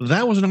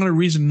 that was not a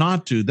reason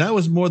not to. That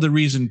was more the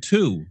reason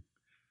to,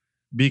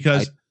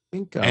 because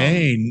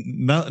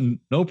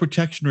no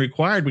protection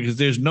required, because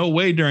there's no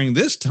way during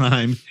this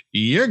time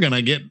you're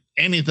gonna get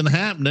anything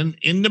happening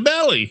in the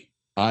belly.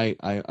 I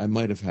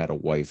might have had a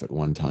wife at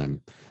one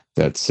time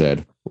that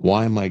said,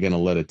 why am I going to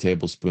let a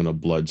tablespoon of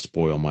blood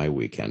spoil my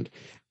weekend?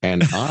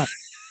 And I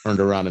turned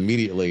around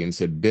immediately and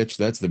said, bitch,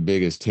 that's the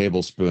biggest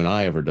tablespoon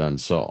I ever done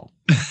saw.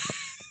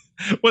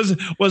 Was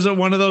it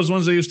one of those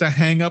ones they used to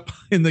hang up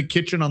in the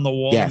kitchen on the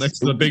wall next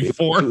to the big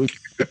fork?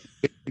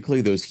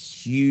 Basically those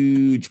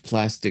huge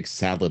plastic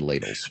salad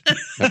ladles.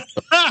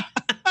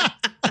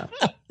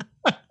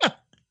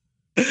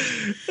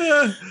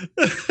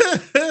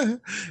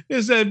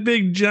 Is that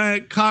big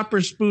giant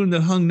copper spoon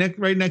that hung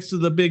right next to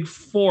the big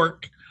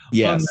fork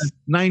on the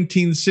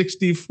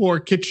 1964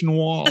 kitchen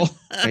wall?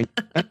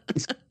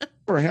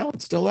 For hell,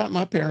 it's still at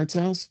my parents'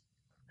 house.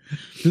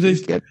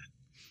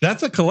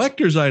 That's a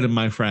collector's item,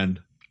 my friend.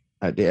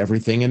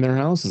 Everything in their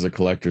house is a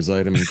collector's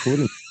item,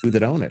 including who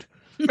that own it.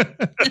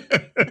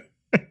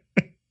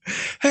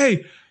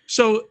 Hey,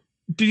 so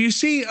did you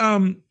see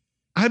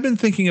I've been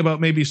thinking about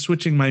maybe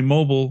switching my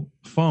mobile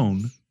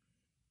phone.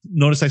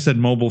 Notice I said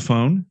mobile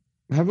phone.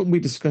 Haven't we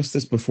discussed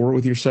this before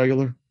with your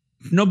cellular?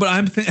 No, but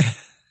I've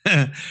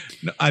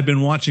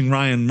been watching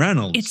Ryan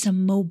Reynolds. It's a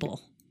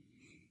mobile.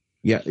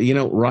 Yeah,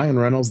 Ryan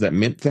Reynolds, that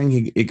Mint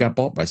thing, it got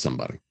bought by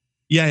somebody.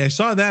 Yeah, I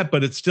saw that,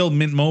 but it's still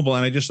Mint Mobile,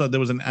 and I just thought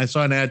I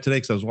saw an ad today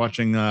because I was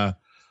watching a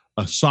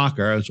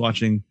soccer. I was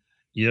watching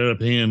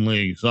European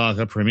League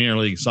Soccer, Premier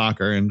League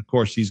Soccer, and of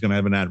course he's going to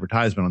have an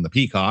advertisement on the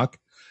Peacock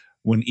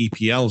when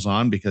EPL's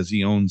on because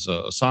he owns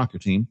a soccer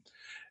team,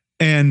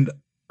 and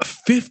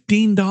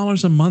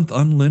 $15 a month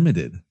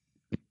unlimited.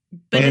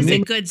 But is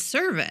it good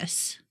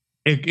service?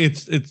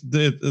 It's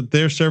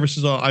their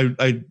services.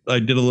 I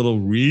did a little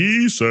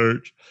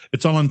research.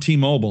 It's all on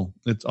T-Mobile.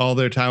 It's all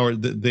their tower.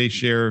 They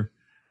share.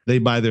 They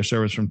buy their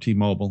service from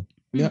T-Mobile.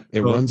 Yeah,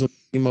 it runs on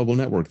the T-Mobile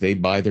network. They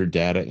buy their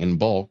data in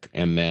bulk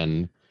and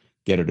then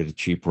get it at a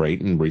cheap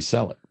rate and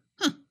resell it.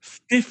 Huh.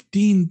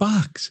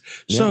 $15.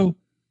 Yeah. So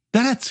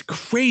that's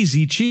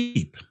crazy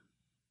cheap.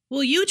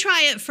 Well, you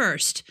try it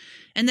first,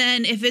 and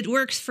then if it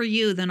works for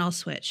you, then I'll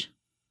switch.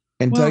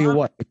 And tell you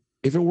what,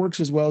 if it works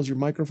as well as your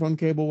microphone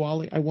cable,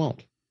 Wally, I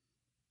won't.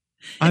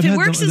 If it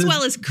works as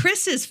well as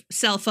Chris's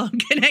cell phone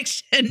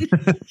connection,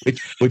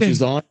 which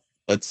is on,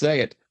 let's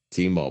say it,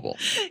 T-Mobile.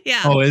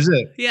 Yeah. Oh, is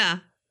it? Yeah.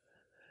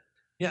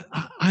 Yeah.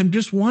 I'm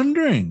just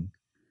wondering.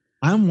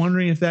 I'm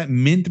wondering if that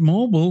Mint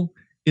Mobile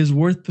is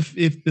worth the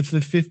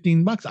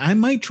 $15. I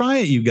might try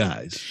it, you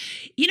guys.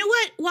 You know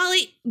what,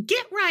 Wally?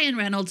 Get Ryan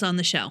Reynolds on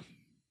the show.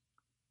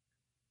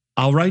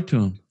 I'll write to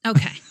him.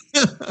 Okay.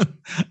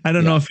 I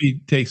don't know if he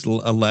takes a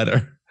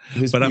letter,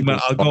 but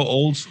I'll go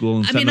old school.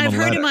 And send him I've a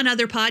heard letter. him on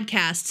other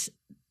podcasts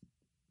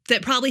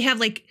that probably have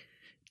like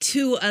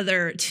two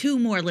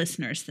more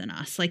listeners than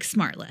us, like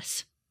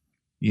Smartless.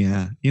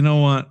 Yeah. You know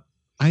what?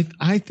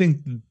 I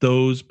think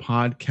those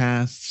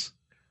podcasts,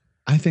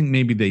 I think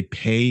maybe they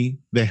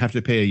have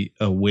to pay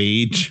a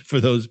wage for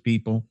those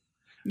people.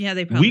 Yeah,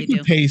 they probably do. We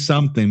could pay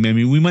something.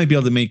 Maybe we might be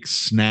able to make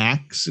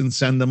snacks and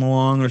send them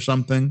along or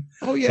something.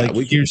 Oh yeah,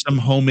 like here's some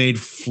homemade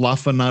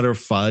fluffernutter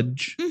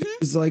fudge. Mm-hmm.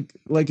 It's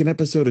like an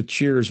episode of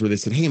Cheers where they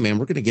said, "Hey man,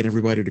 we're going to get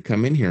everybody to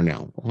come in here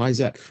now." Why is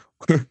that?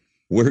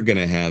 We're going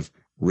to have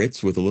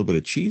Ritz with a little bit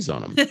of cheese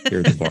on them here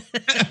at the bar.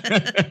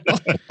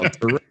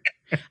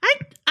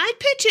 I'd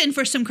pitch in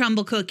for some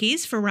crumble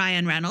cookies for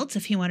Ryan Reynolds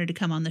if he wanted to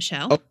come on the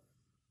show. Oh,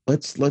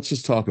 let's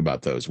just talk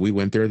about those. We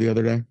went there the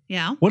other day.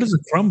 Yeah. What is a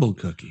crumble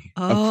cookie?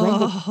 Oh,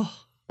 a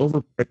crumble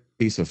overpriced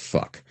piece of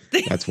fuck.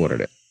 That's what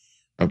it is.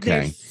 Okay.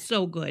 They're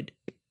so good.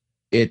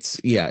 It's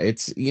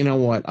you know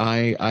what?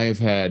 I've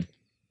had,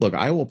 look,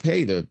 I will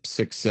pay the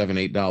 $6,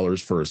 $7,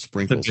 $8 for a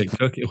sprinkles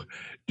cookie.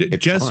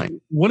 Jess,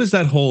 what is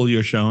that hole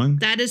you're showing?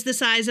 That is the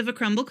size of a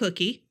crumble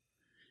cookie.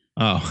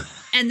 Oh.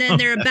 And then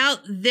they're about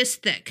this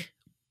thick.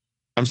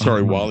 I'm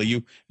sorry,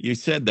 Wally. You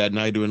said that, and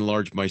I had to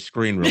enlarge my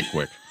screen real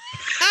quick.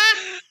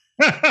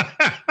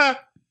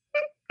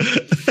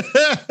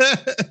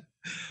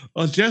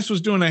 Well, Jess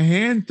was doing a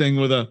hand thing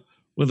with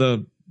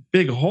a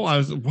big hole.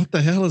 What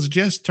the hell is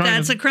Jess trying to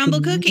That's a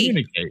crumble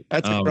cookie.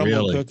 That's a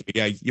crumble cookie.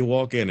 Yeah, you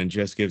walk in and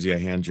Jess gives you a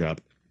hand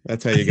job.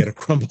 That's how you get a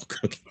crumble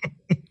cookie.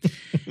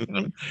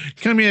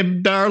 Come here,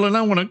 darling.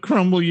 I want to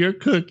crumble your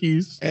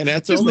cookies. And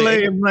that's just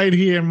lay them right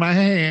here in my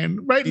hand,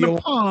 right in the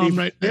palm,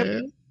 right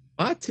there.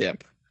 My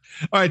tip.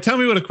 All right, tell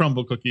me what a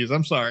crumble cookie is.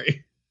 I'm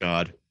sorry.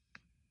 God.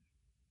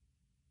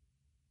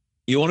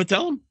 You want to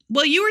tell them?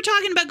 Well, you were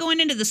talking about going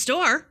into the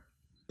store.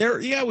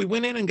 Yeah, we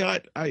went in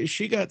and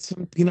she got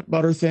some peanut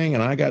butter thing,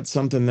 and I got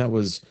something that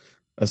was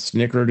a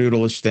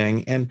snickerdoodle-ish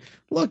thing. And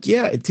look,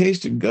 yeah, it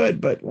tasted good,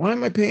 but why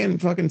am I paying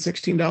fucking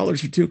 $16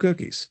 for 2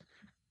 cookies?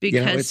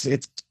 Because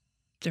it's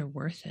they're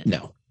worth it.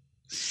 No.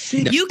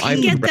 You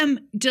can get them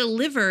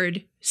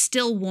delivered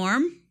still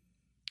warm.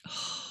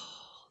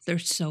 Oh, they're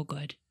so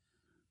good.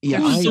 Yeah,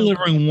 who's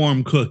delivering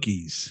warm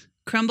cookies?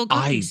 Crumble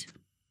cookies.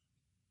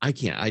 I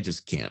can't. I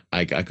just can't.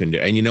 I couldn't do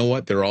it. And you know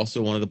what? They're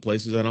also one of the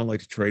places I don't like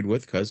to trade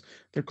with because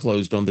they're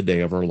closed on the day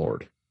of our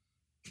Lord.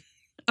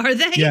 Are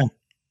they? Yeah.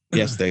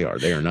 Yes, they are.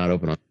 They are not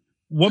open on.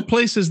 What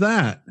place is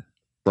that?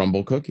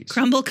 Crumble Cookies.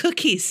 Crumble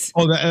Cookies.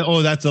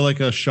 Oh, that's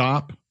like a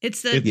shop.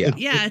 It's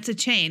a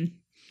chain.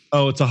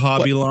 Oh, it's a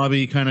Hobby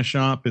Lobby kind of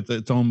shop.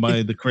 It's owned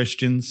by the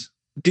Christians.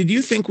 Did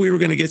you think we were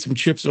going to get some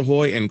Chips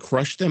Ahoy and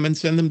crush them and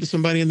send them to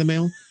somebody in the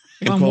mail?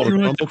 I'm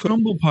wondering what the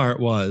crumble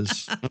part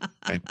was.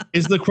 Okay.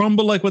 Is the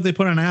crumble like what they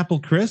put on Apple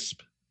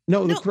Crisp?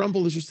 No, the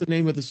crumble is just the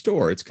name of the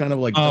store. It's kind of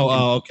like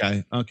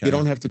okay. You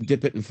don't have to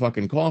dip it in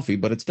fucking coffee,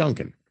 but it's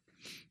Dunkin'.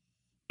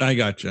 I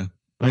gotcha.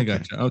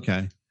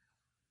 Okay.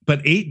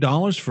 But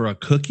 $8 for a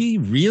cookie?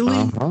 Really?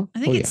 Uh-huh. I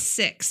think it's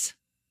 $6.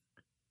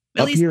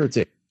 Up here it's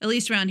 $8. At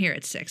least around here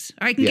it's $6.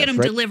 Or I can get them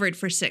delivered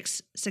for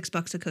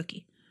 $6 a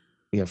cookie.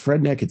 Yeah,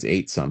 Fredneck it's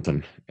 $8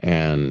 something,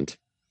 and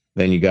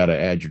then you got to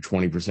add your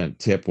 20%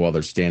 tip while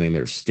they're standing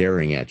there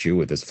staring at you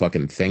with this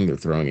fucking thing they're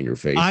throwing in your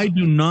face.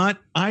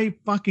 I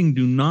fucking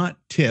do not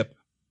tip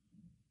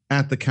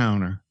at the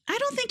counter. I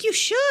don't think you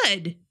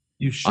should.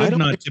 You should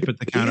not tip at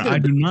the counter. I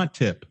do not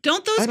tip.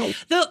 Don't those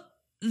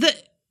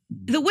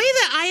The way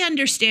that I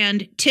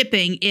understand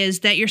tipping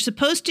is that you're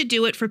supposed to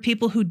do it for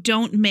people who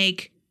don't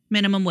make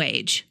minimum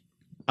wage.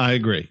 I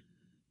agree.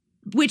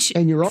 Which,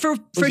 And you're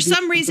for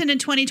some reason in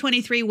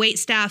 2023, wait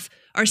staff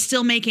are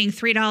still making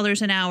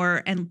 $3 an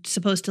hour and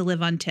supposed to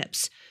live on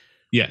tips.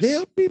 Yes.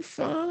 They'll be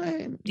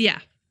fine. Yeah.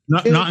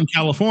 Not in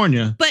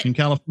California. But in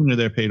California,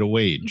 they're paid a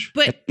wage.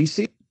 But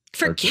BC.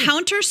 for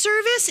counter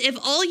service, if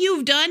all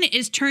you've done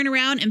is turn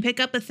around and pick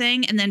up a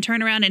thing and then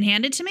turn around and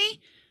hand it to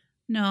me,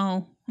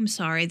 no, I'm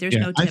sorry. There's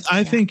no tip.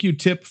 I think you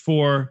tip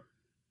for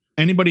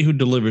anybody who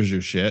delivers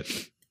your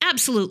shit.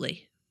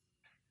 Absolutely.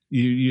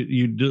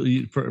 You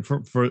do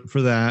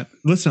for that.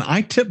 Listen,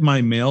 I tip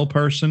my mail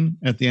person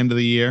at the end of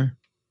the year.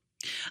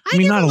 I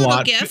mean, give not a a little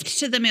lot. gift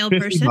to the mail $50.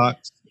 person.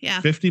 Yeah.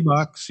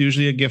 $50,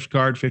 usually a gift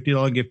card,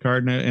 $50 gift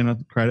card and a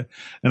credit.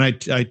 And I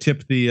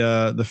tip the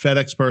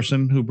FedEx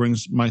person who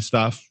brings my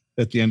stuff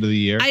at the end of the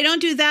year. I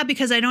don't do that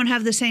because I don't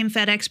have the same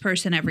FedEx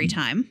person every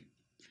time.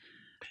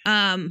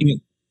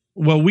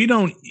 Well, we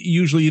don't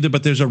usually either,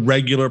 but there's a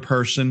regular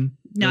person.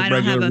 No, I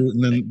don't have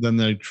then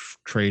they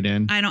trade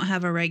in. I don't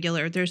have a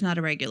regular. There's not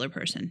a regular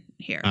person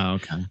here. Oh,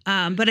 okay.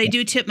 But I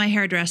do tip my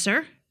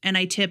hairdresser and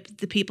I tip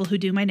the people who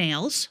do my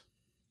nails.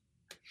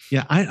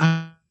 Yeah,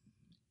 I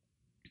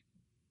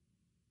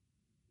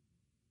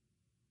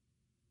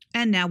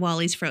And now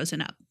Wally's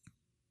frozen up.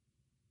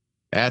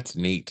 That's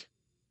neat.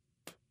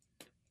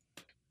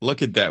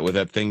 Look at that with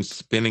that thing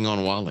spinning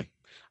on Wally.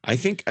 I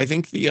think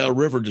the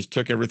river just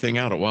took everything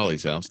out at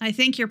Wally's house. I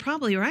think you're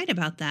probably right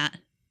about that.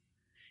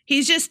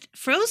 He's just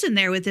frozen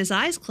there with his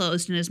eyes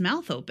closed and his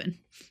mouth open.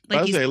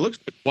 Like it looks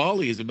like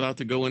Wally is about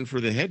to go in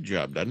for the head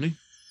job, doesn't he?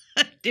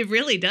 It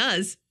really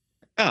does.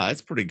 Yeah,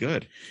 that's pretty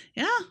good.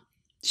 Yeah.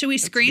 Should we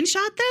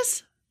screenshot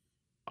this?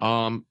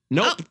 Nope.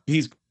 Oh.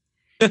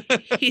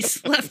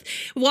 He's left.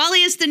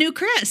 Wally is the new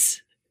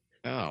Chris.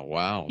 Oh,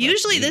 wow.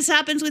 Usually this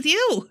happens with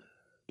you.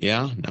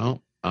 Yeah,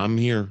 no, I'm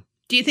here.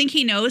 Do you think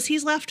he knows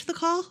he's left the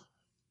call?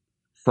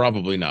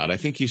 Probably not. I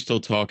think he's still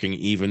talking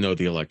even though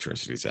the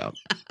electricity's out.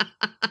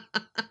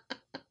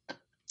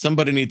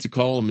 Somebody needs to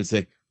call him and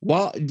say,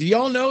 well, do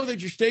y'all know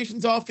that your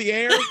station's off the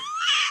air?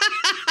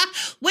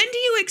 When do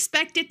you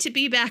expect it to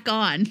be back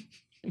on?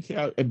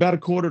 Yeah, about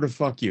 1/4 to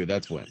fuck you.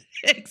 That's when.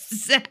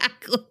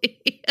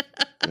 Exactly.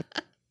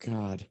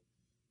 God.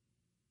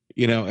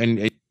 You know, and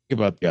think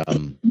about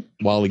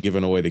Wally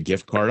giving away the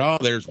gift card. Oh,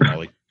 there's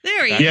Wally.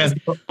 There he is.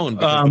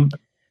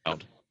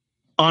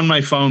 On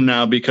my phone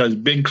now because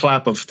big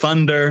clap of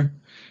thunder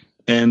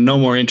and no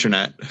more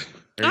internet.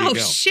 Oh,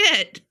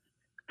 shit.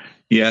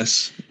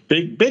 Yes.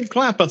 Big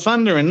clap of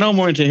thunder and no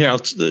more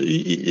internet.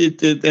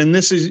 And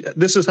this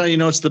is how you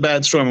know it's the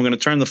bad storm. I'm going to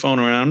turn the phone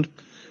around.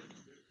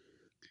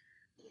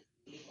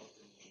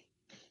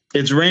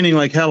 It's raining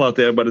like hell out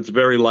there, but it's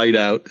very light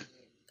out.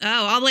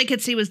 Oh, all I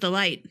could see was the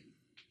light.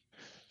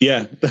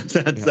 Yeah, that's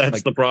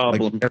like, the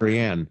problem. Like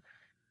Marianne,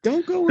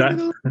 don't go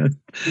into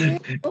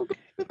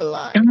the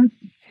light.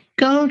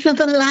 Go to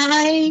the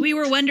light. We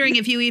were wondering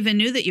if you even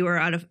knew that you were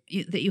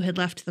that you had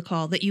left the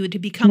call, that you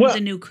had become the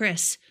new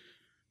Chris.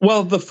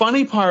 Well, the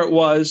funny part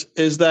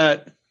is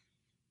that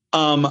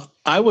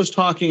I was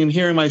talking and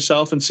hearing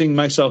myself and seeing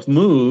myself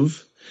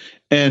move,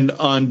 and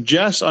on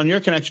your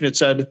connection it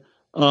said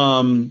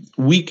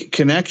weak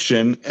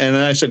connection, and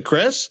then I said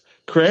Chris,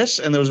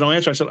 and there was no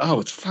answer. I said, oh,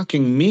 it's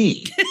fucking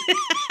me.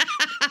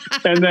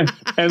 and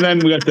then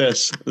we got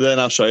this. Then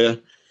I'll show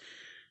you.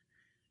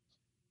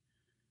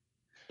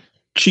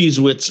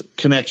 Cheesewitz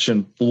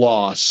connection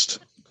lost.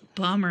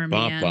 Bummer,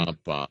 man. Yeah.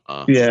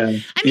 I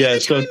mean, the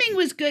timing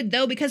was good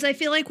though, because I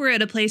feel like we're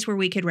at a place where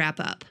we could wrap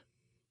up.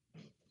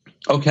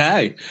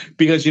 Okay,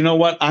 because you know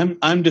what?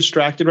 I'm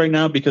distracted right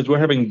now because we're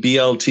having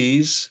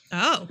BLTs.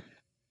 Oh.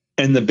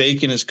 And the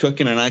bacon is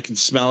cooking, and I can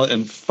smell it.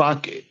 And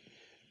fuck,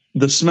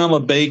 the smell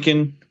of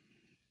bacon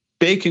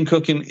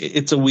cooking.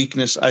 It's a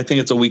weakness. I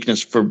think it's a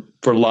weakness for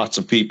lots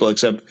of people,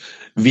 except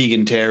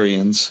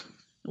vegetarians.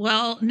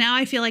 Well, now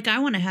I feel like I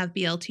want to have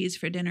BLTs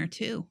for dinner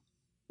too.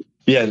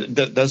 Yeah,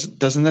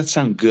 doesn't that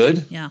sound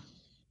good? Yeah.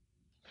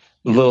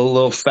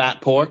 Little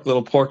pork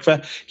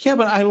fat. Yeah,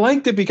 but I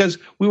liked it because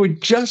we were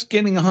just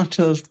getting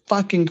onto those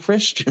fucking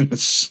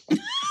Christians.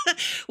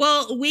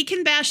 Well, we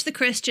can bash the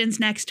Christians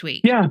next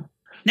week. Yeah.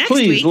 Next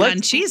week on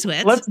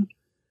Cheesewitz.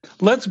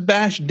 Let's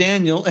bash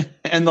Daniel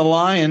and the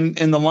lion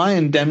in the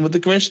lion den with the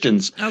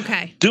Christians.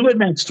 Okay. Do it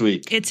next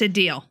week. It's a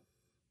deal.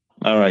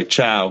 All right.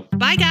 Ciao.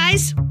 Bye,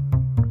 guys.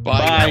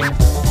 Bye.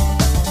 Bye.